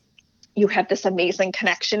you have this amazing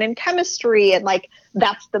connection in chemistry, and like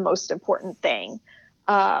that's the most important thing.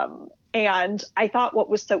 And I thought what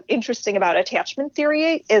was so interesting about attachment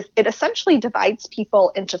theory is it essentially divides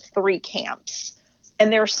people into three camps.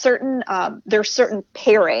 And there are certain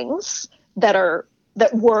pairings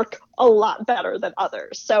that work a lot better than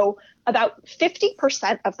others. So about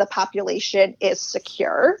 50% of the population is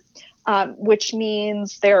secure, which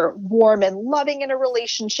means they're warm and loving in a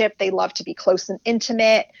relationship. They love to be close and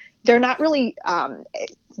intimate. They're not really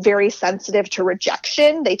very sensitive to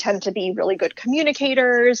rejection. They tend to be really good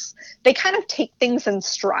communicators. They kind of take things in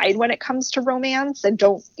stride when it comes to romance and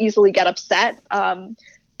don't easily get upset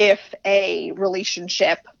if a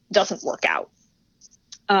relationship doesn't work out.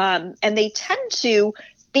 And they tend to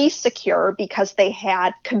be secure because they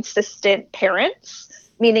had consistent parents,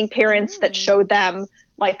 meaning parents that showed them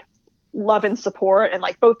like love and support, and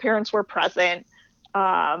like both parents were present,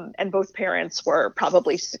 and both parents were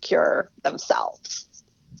probably secure themselves.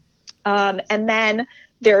 And then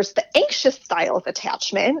there's the anxious style of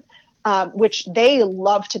attachment, which they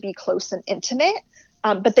love to be close and intimate,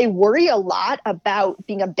 but they worry a lot about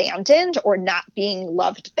being abandoned or not being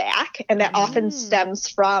loved back. And that often stems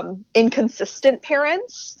from inconsistent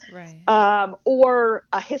parents, or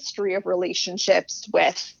a history of relationships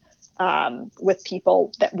with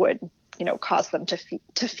people that would, cause them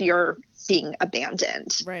to fear being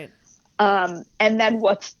abandoned. Right. And then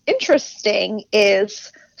what's interesting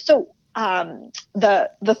is,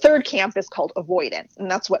 the third camp is called avoidant, and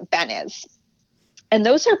that's what Ben is. And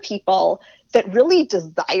those are people that really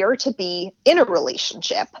desire to be in a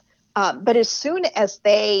relationship. But as soon as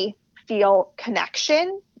they feel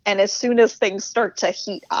connection and as soon as things start to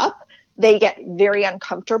heat up, they get very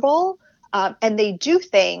uncomfortable. And they do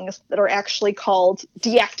things that are actually called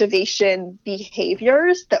deactivation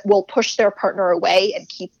behaviors that will push their partner away and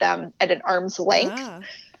keep them at an arm's length.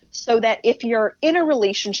 So that if you're in a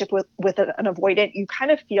relationship with an avoidant, you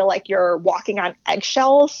kind of feel like you're walking on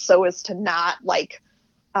eggshells so as to not make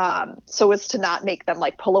them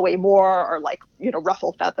like pull away more or like,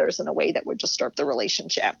 ruffle feathers in a way that would disturb the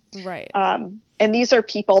relationship. Right. And these are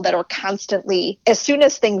people that are constantly, as soon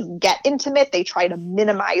as things get intimate, they try to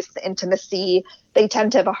minimize the intimacy. They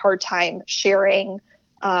tend to have a hard time sharing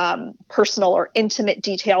personal or intimate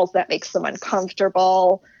details that makes them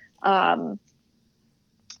uncomfortable. And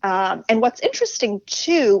what's interesting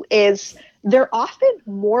too is they're often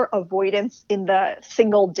more avoidance in the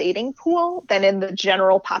single dating pool than in the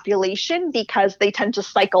general population because they tend to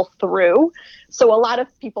cycle through. So a lot of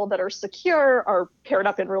people that are secure are paired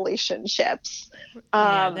up in relationships.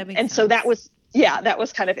 That makes sense. So that was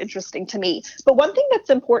kind of interesting to me. But one thing that's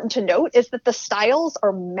important to note is that the styles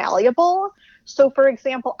are malleable. So for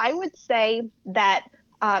example, I would say that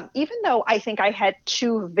even though I think I had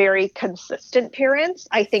two very consistent parents,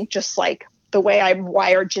 I think just like the way I'm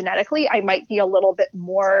wired genetically, I might be a little bit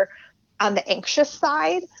more on the anxious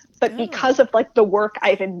side. But because of like the work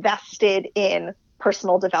I've invested in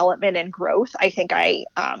personal development and growth, I think I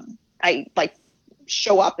like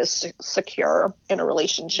show up as secure in a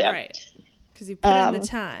relationship. Right. Because you put in the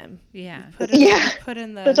time. Yeah. Put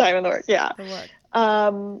in the time and the work. Yeah. The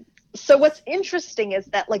work. So what's interesting is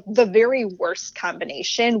that like the very worst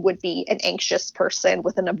combination would be an anxious person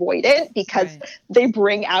with an avoidant because they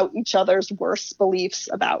bring out each other's worst beliefs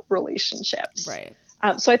about relationships. Right.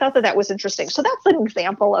 So I thought that was interesting. So that's an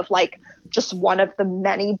example of like just one of the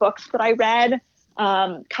many books that I read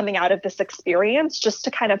coming out of this experience, just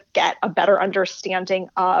to kind of get a better understanding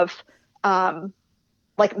of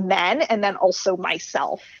like men and then also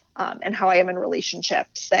myself and how I am in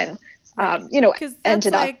relationships and because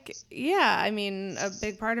ended up. I mean, a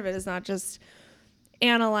big part of it is not just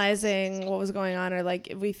analyzing what was going on or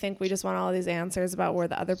like we think we just want all these answers about where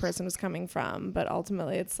the other person was coming from, but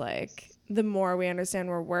ultimately it's like the more we understand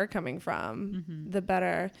where we're coming from, the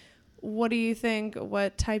better. What do you think?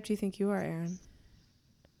 What type do you think you are, Erin?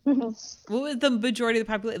 What was the majority of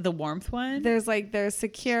the population? The warmth one? There's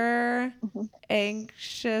secure,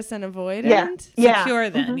 anxious, and avoidant. Yeah. Secure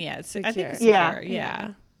then, yes. Secure. I think secure,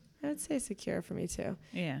 yeah. I would say secure for me too.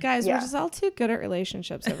 Yeah. Guys, we're just all too good at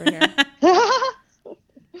relationships over here.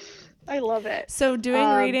 I love it. So doing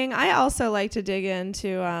reading, I also like to dig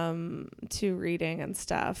into to reading and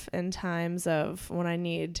stuff in times of when I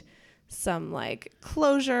need some like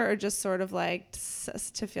closure or just sort of like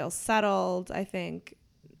to feel settled, I think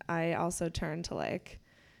I also turn to like,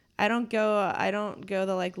 I don't go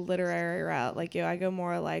the like literary route like you. I go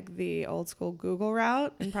more like the old school Google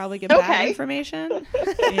route and probably get bad information.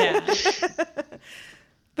 Yeah.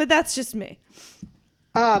 But that's just me.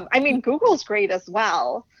 I mean, Google's great as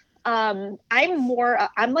well. I'm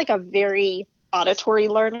like a very auditory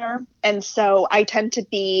learner. And so I tend to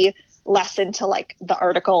be less into like the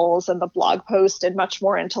articles and the blog post and much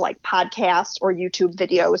more into like podcasts or YouTube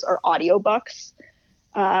videos or audiobooks.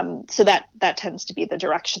 So that tends to be the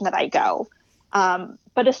direction that I go.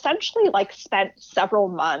 But essentially like spent several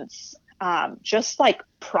months just like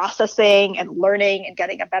processing and learning and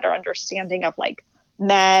getting a better understanding of like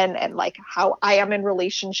men and like how I am in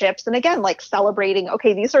relationships. And again, like celebrating,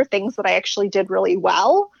 okay, these are things that I actually did really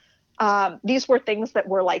well. These were things that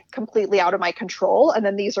were like completely out of my control. And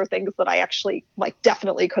then these are things that I actually like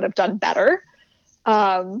definitely could have done better.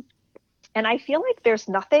 And I feel like there's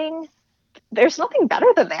nothing better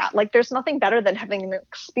than that. Like there's nothing better than having an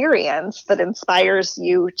experience that inspires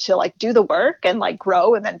you to like do the work and like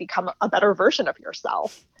grow and then become a better version of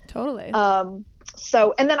yourself. Totally.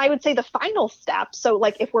 So, and then I would say the final step. So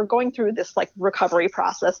like if we're going through this like recovery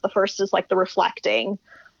process, the first is like the reflecting.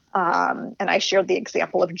 And I shared the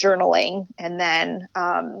example of journaling. And then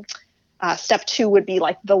step 2 would be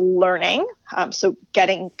like the learning. So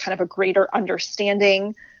getting kind of a greater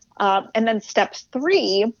understanding. And then step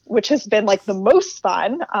 3, which has been like the most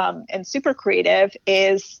fun and super creative,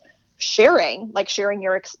 is sharing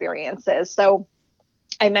your experiences. So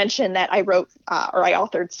I mentioned that I wrote or I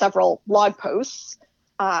authored several blog posts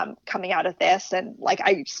coming out of this. And like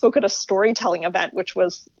I spoke at a storytelling event, which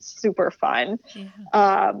was super fun.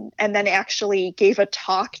 Yeah. And then actually gave a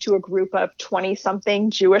talk to a group of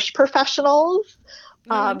 20-something Jewish professionals.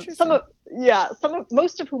 Most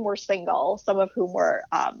of whom were single, some of whom were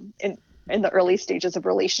in the early stages of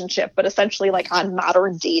relationship, but essentially like on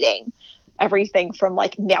modern dating. Everything from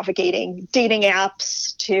like navigating dating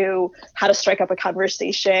apps to how to strike up a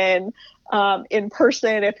conversation in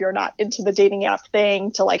person if you're not into the dating app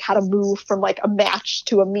thing, to like how to move from like a match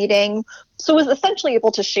to a meeting. So I was essentially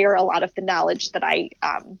able to share a lot of the knowledge that I,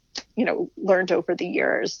 learned over the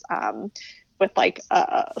years with like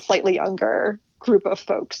a slightly younger group of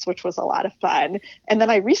folks, which was a lot of fun. And then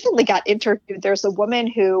I recently got interviewed. There's a woman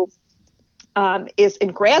who is in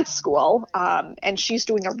grad school, and she's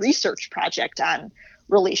doing a research project on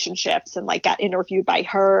relationships, and like got interviewed by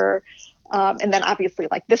her. And then obviously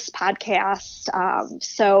like this podcast.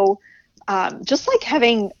 So just like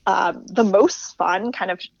having the most fun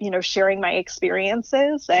kind of, sharing my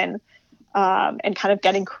experiences and kind of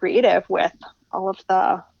getting creative with all of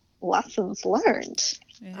the lessons learned.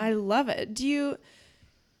 Yeah. I love it. Do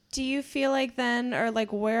you feel like then, or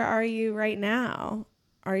like, where are you right now?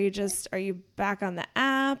 Are you back on the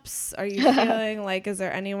apps? Are you feeling like, is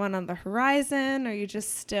there anyone on the horizon? Are you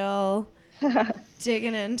just still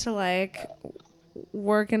digging into like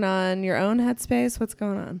working on your own headspace? What's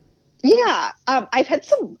going on? Yeah. I've had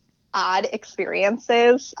some odd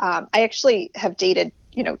experiences. I actually have dated,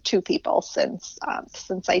 2 people since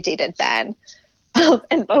I dated Ben.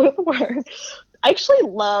 And both were, I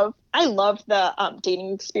love the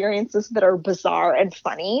dating experiences that are bizarre and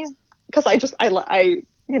funny, because I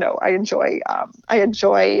enjoy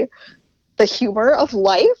the humor of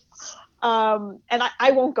life. And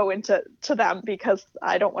I won't go into them because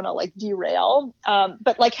I don't want to like derail.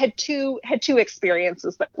 But like had two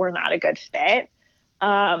experiences that were not a good fit.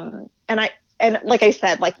 And like I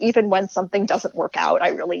said, like even when something doesn't work out, I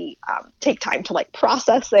really take time to like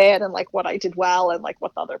process it and like what I did well and like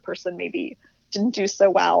what the other person maybe didn't do so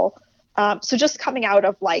well. So just coming out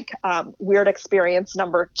of like weird experience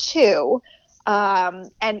number 2,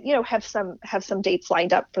 and have some dates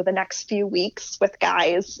lined up for the next few weeks with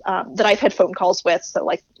guys that I've had phone calls with, so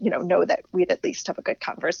like know that we'd at least have a good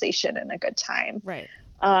conversation and a good time. Right.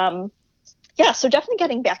 So definitely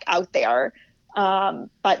getting back out there,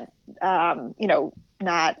 but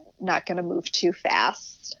not gonna move too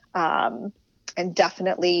fast, and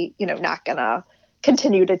definitely not gonna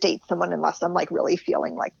continue to date someone unless I'm like really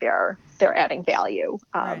feeling like they're adding value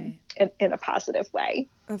in a positive way.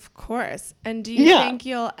 Of course. And do you think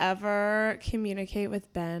you'll ever communicate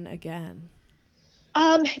with Ben again?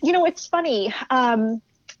 It's funny.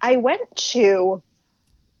 I went to,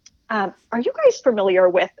 are you guys familiar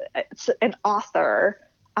with an author?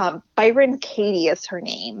 Byron Katie is her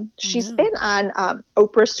name. She's been on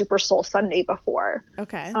Oprah Super Soul Sunday before.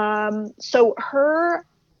 Okay. So her,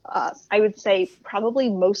 I would say probably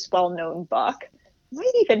most well-known book,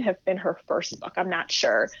 might even have been her first book, I'm not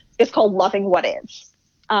sure. It's called Loving What Is.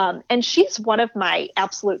 And she's one of my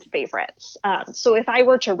absolute favorites. So if I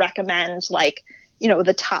were to recommend like,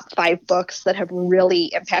 the top 5 books that have really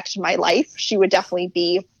impacted my life, she would definitely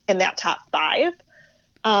be in that top 5.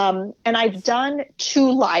 And I've done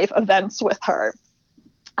 2 live events with her.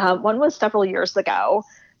 One was several years ago,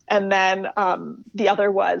 and then the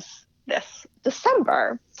other was this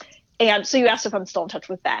December. And so you asked if I'm still in touch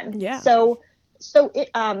with Ben. Yeah. I'll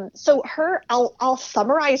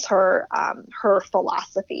summarize her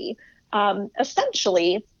philosophy.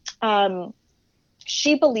 Essentially,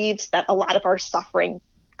 she believes that a lot of our suffering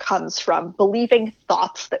comes from believing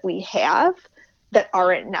thoughts that we have that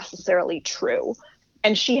aren't necessarily true.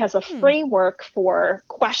 And she has a framework for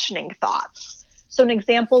questioning thoughts. So an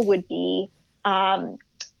example would be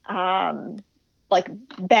like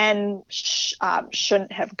Ben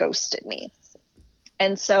shouldn't have ghosted me.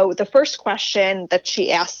 And so the first question that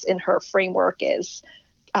she asks in her framework is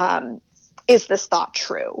this thought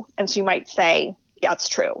true? And so you might say, yeah, it's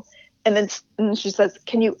true. And then she says,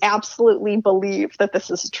 can you absolutely believe that this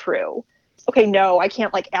is true? Okay, no, I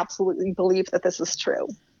can't like absolutely believe that this is true.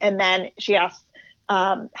 And then she asks,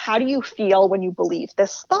 how do you feel when you believe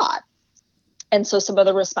this thought? And so some of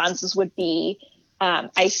the responses would be,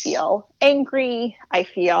 I feel angry, I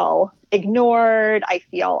feel ignored, I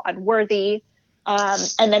feel unworthy.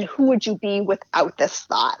 And then who would you be without this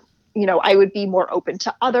thought? I would be more open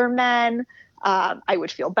to other men. I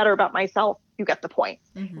would feel better about myself. You get the point.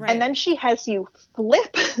 Mm-hmm. Right. And then she has you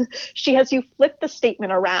flip the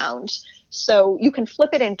statement around. So you can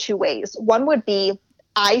flip it in 2 ways. One would be,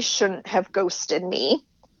 I shouldn't have ghosted me.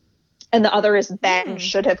 And the other is, Ben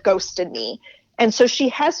should have ghosted me. And so she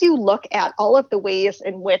has you look at all of the ways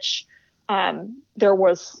in which there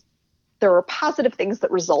were positive things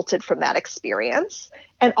that resulted from that experience,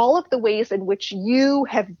 and all of the ways in which you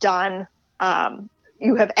have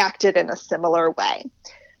acted in a similar way.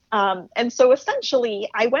 And so essentially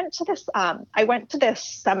I went to this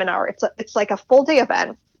seminar. It's like a full day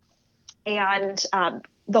event. And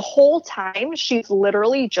the whole time she's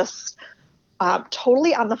literally just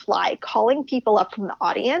totally on the fly, calling people up from the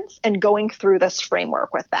audience and going through this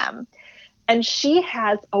framework with them. And she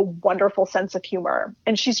has a wonderful sense of humor,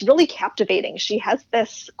 and she's really captivating. She has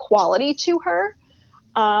this quality to her.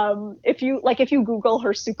 If you Google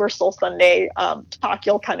her Super Soul Sunday talk,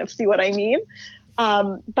 you'll kind of see what I mean.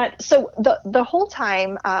 But so the whole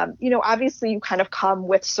time, obviously you kind of come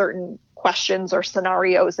with certain questions or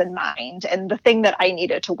scenarios in mind. And the thing that I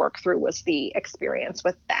needed to work through was the experience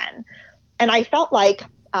with Ben. And I felt like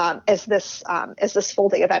as this full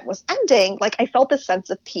day event was ending, like I felt this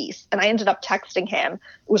sense of peace. And I ended up texting him. It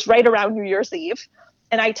was right around New Year's Eve.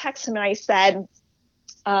 And I texted him and I said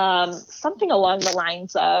something along the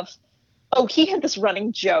lines of, oh, he had this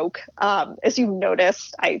running joke. As you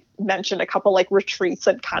noticed, I mentioned a couple like retreats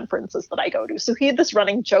and conferences that I go to. So he had this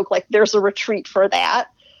running joke, like there's a retreat for that.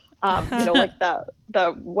 Like the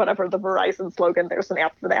whatever the Verizon slogan, there's an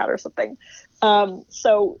app for that or something.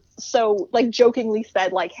 So like jokingly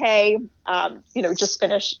said like, hey, just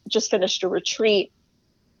finished a retreat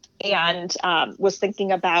and was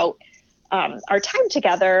thinking about our time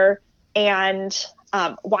together and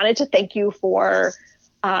wanted to thank you for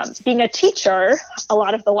being a teacher. A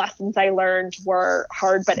lot of the lessons I learned were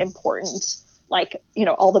hard but important, like,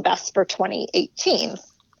 all the best for 2018.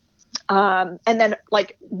 And then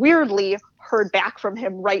like weirdly heard back from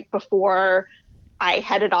him right before I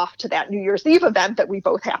headed off to that New Year's Eve event that we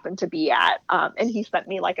both happened to be at. And he sent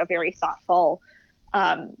me like a very thoughtful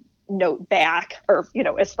note back, or,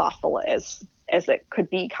 as thoughtful as it could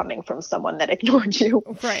be coming from someone that ignored you.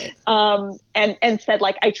 Right. And said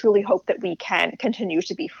like, I truly hope that we can continue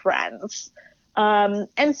to be friends.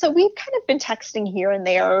 And so we've kind of been texting here and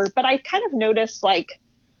there, but I kind of noticed like,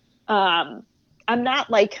 I'm not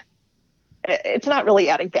like, it's not really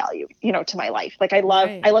adding value, to my life. Like I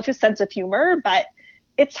love his sense of humor, but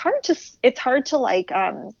it's hard to like,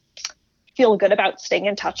 feel good about staying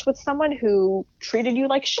in touch with someone who treated you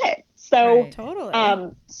like shit. So, right.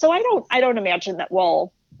 Totally. So I don't imagine that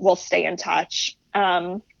we'll stay in touch.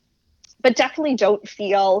 But definitely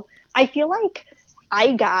I feel like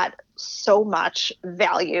I got so much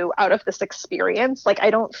value out of this experience. Like I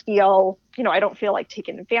don't feel like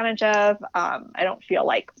taken advantage of. I don't feel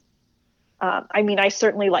like, I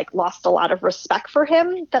certainly like lost a lot of respect for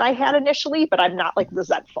him that I had initially, but I'm not like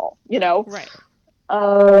resentful, Right.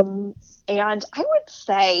 And I would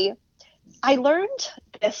say I learned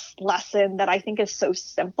this lesson that I think is so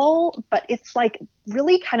simple, but it's like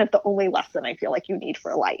really kind of the only lesson I feel like you need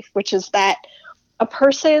for life, which is that a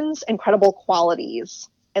person's incredible qualities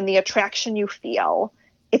and the attraction you feel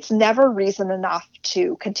it's never reason enough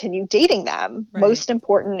to continue dating them. Right. Most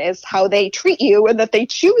important is how they treat you and that they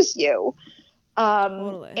choose you.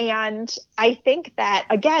 Totally. And I think that,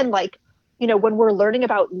 again, like, you know, when we're learning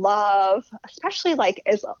about love, especially like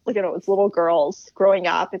as, you know, as little girls growing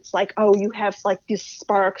up, it's like, oh, you have like these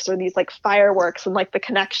sparks or these like fireworks and like the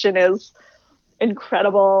connection is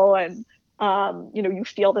incredible. And, you know, you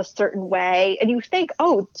feel this certain way and you think,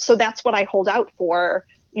 oh, so that's what I hold out for.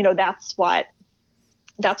 You know, that's what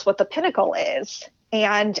the pinnacle is.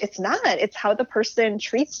 And it's not. It's how the person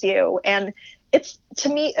treats you. And it's, to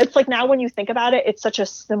me, it's like, now when you think about it, it's such a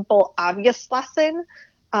simple, obvious lesson,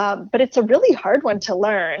 but it's a really hard one to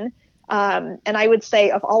learn. And I would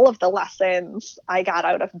say of all of the lessons I got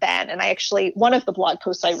out of Ben, and I actually, one of the blog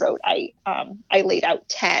posts I wrote, I laid out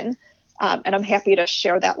 10, and I'm happy to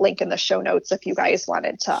share that link in the show notes if you guys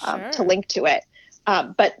wanted to link to it.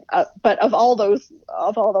 But of all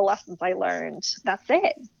the lessons I learned, that's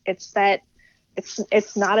it. It's that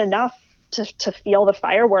it's not enough to feel the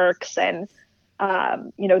fireworks and,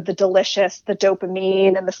 you know, the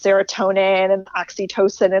dopamine and the serotonin and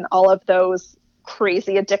oxytocin and all of those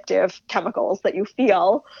crazy addictive chemicals that you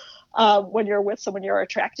feel when you're with someone you're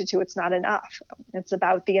attracted to. It's not enough. It's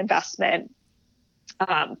about the investment,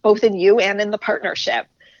 both in you and in the partnership.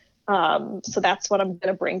 So that's what I'm going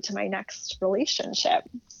to bring to my next relationship.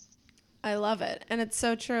 I love it. And it's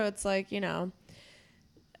so true. It's like, you know,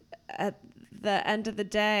 at the end of the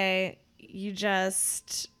day,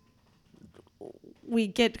 we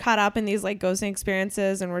get caught up in these like ghosting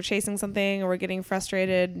experiences and we're chasing something or we're getting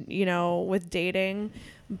frustrated, you know, with dating.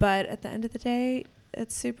 But at the end of the day,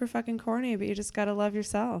 it's super fucking corny, but you just got to love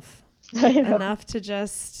yourself enough to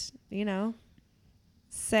just, you know,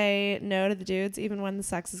 say no to the dudes even when the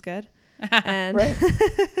sex is good and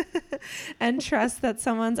and trust that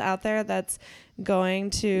someone's out there that's going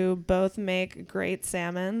to both make great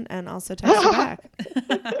salmon and also text you back.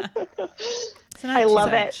 I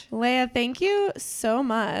love it. Leah, thank you so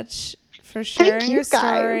much for sharing your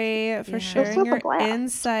story, for sharing your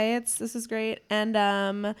insights. This is great.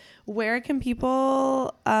 And where can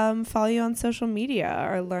people follow you on social media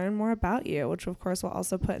or learn more about you, which of course we'll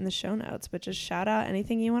also put in the show notes, but just shout out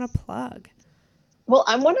anything you want to plug. Well,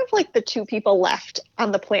 I'm one of like the 2 people left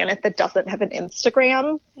on the planet that doesn't have an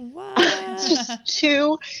Instagram. What?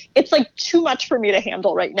 It's like too much for me to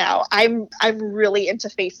handle right now. I'm really into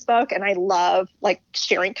Facebook and I love like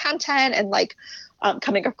sharing content and like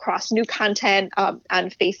coming across new content on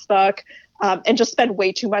Facebook, and just spend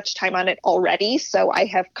way too much time on it already. So I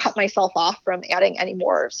have cut myself off from adding any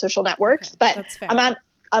more social networks, but I'm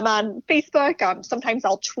on Facebook. Sometimes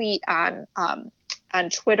I'll tweet on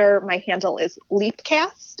Twitter. My handle is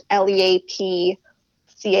Leapcast, LEAPCAST.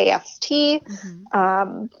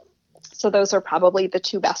 Mm-hmm. So those are probably the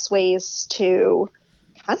 2 best ways to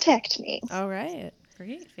contact me. All right.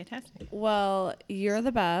 Great. Fantastic. Well, you're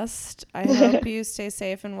the best. I hope you stay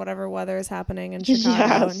safe in whatever weather is happening in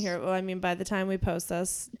Chicago. And here, well, I mean, by the time we post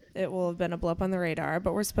this, it will have been a blip on the radar,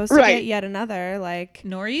 but we're supposed to get yet another like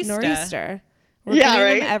nor'easter. We're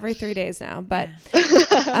getting them every 3 days now, but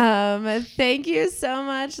thank you so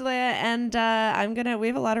much, Leah. And we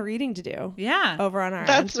have a lot of reading to do. Yeah. Over on our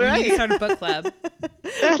That's end. right. We can start a book club.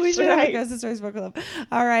 We should have a Ghost Stories book club.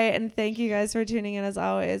 All right. And thank you guys for tuning in as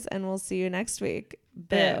always. And we'll see you next week.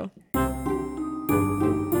 Boo.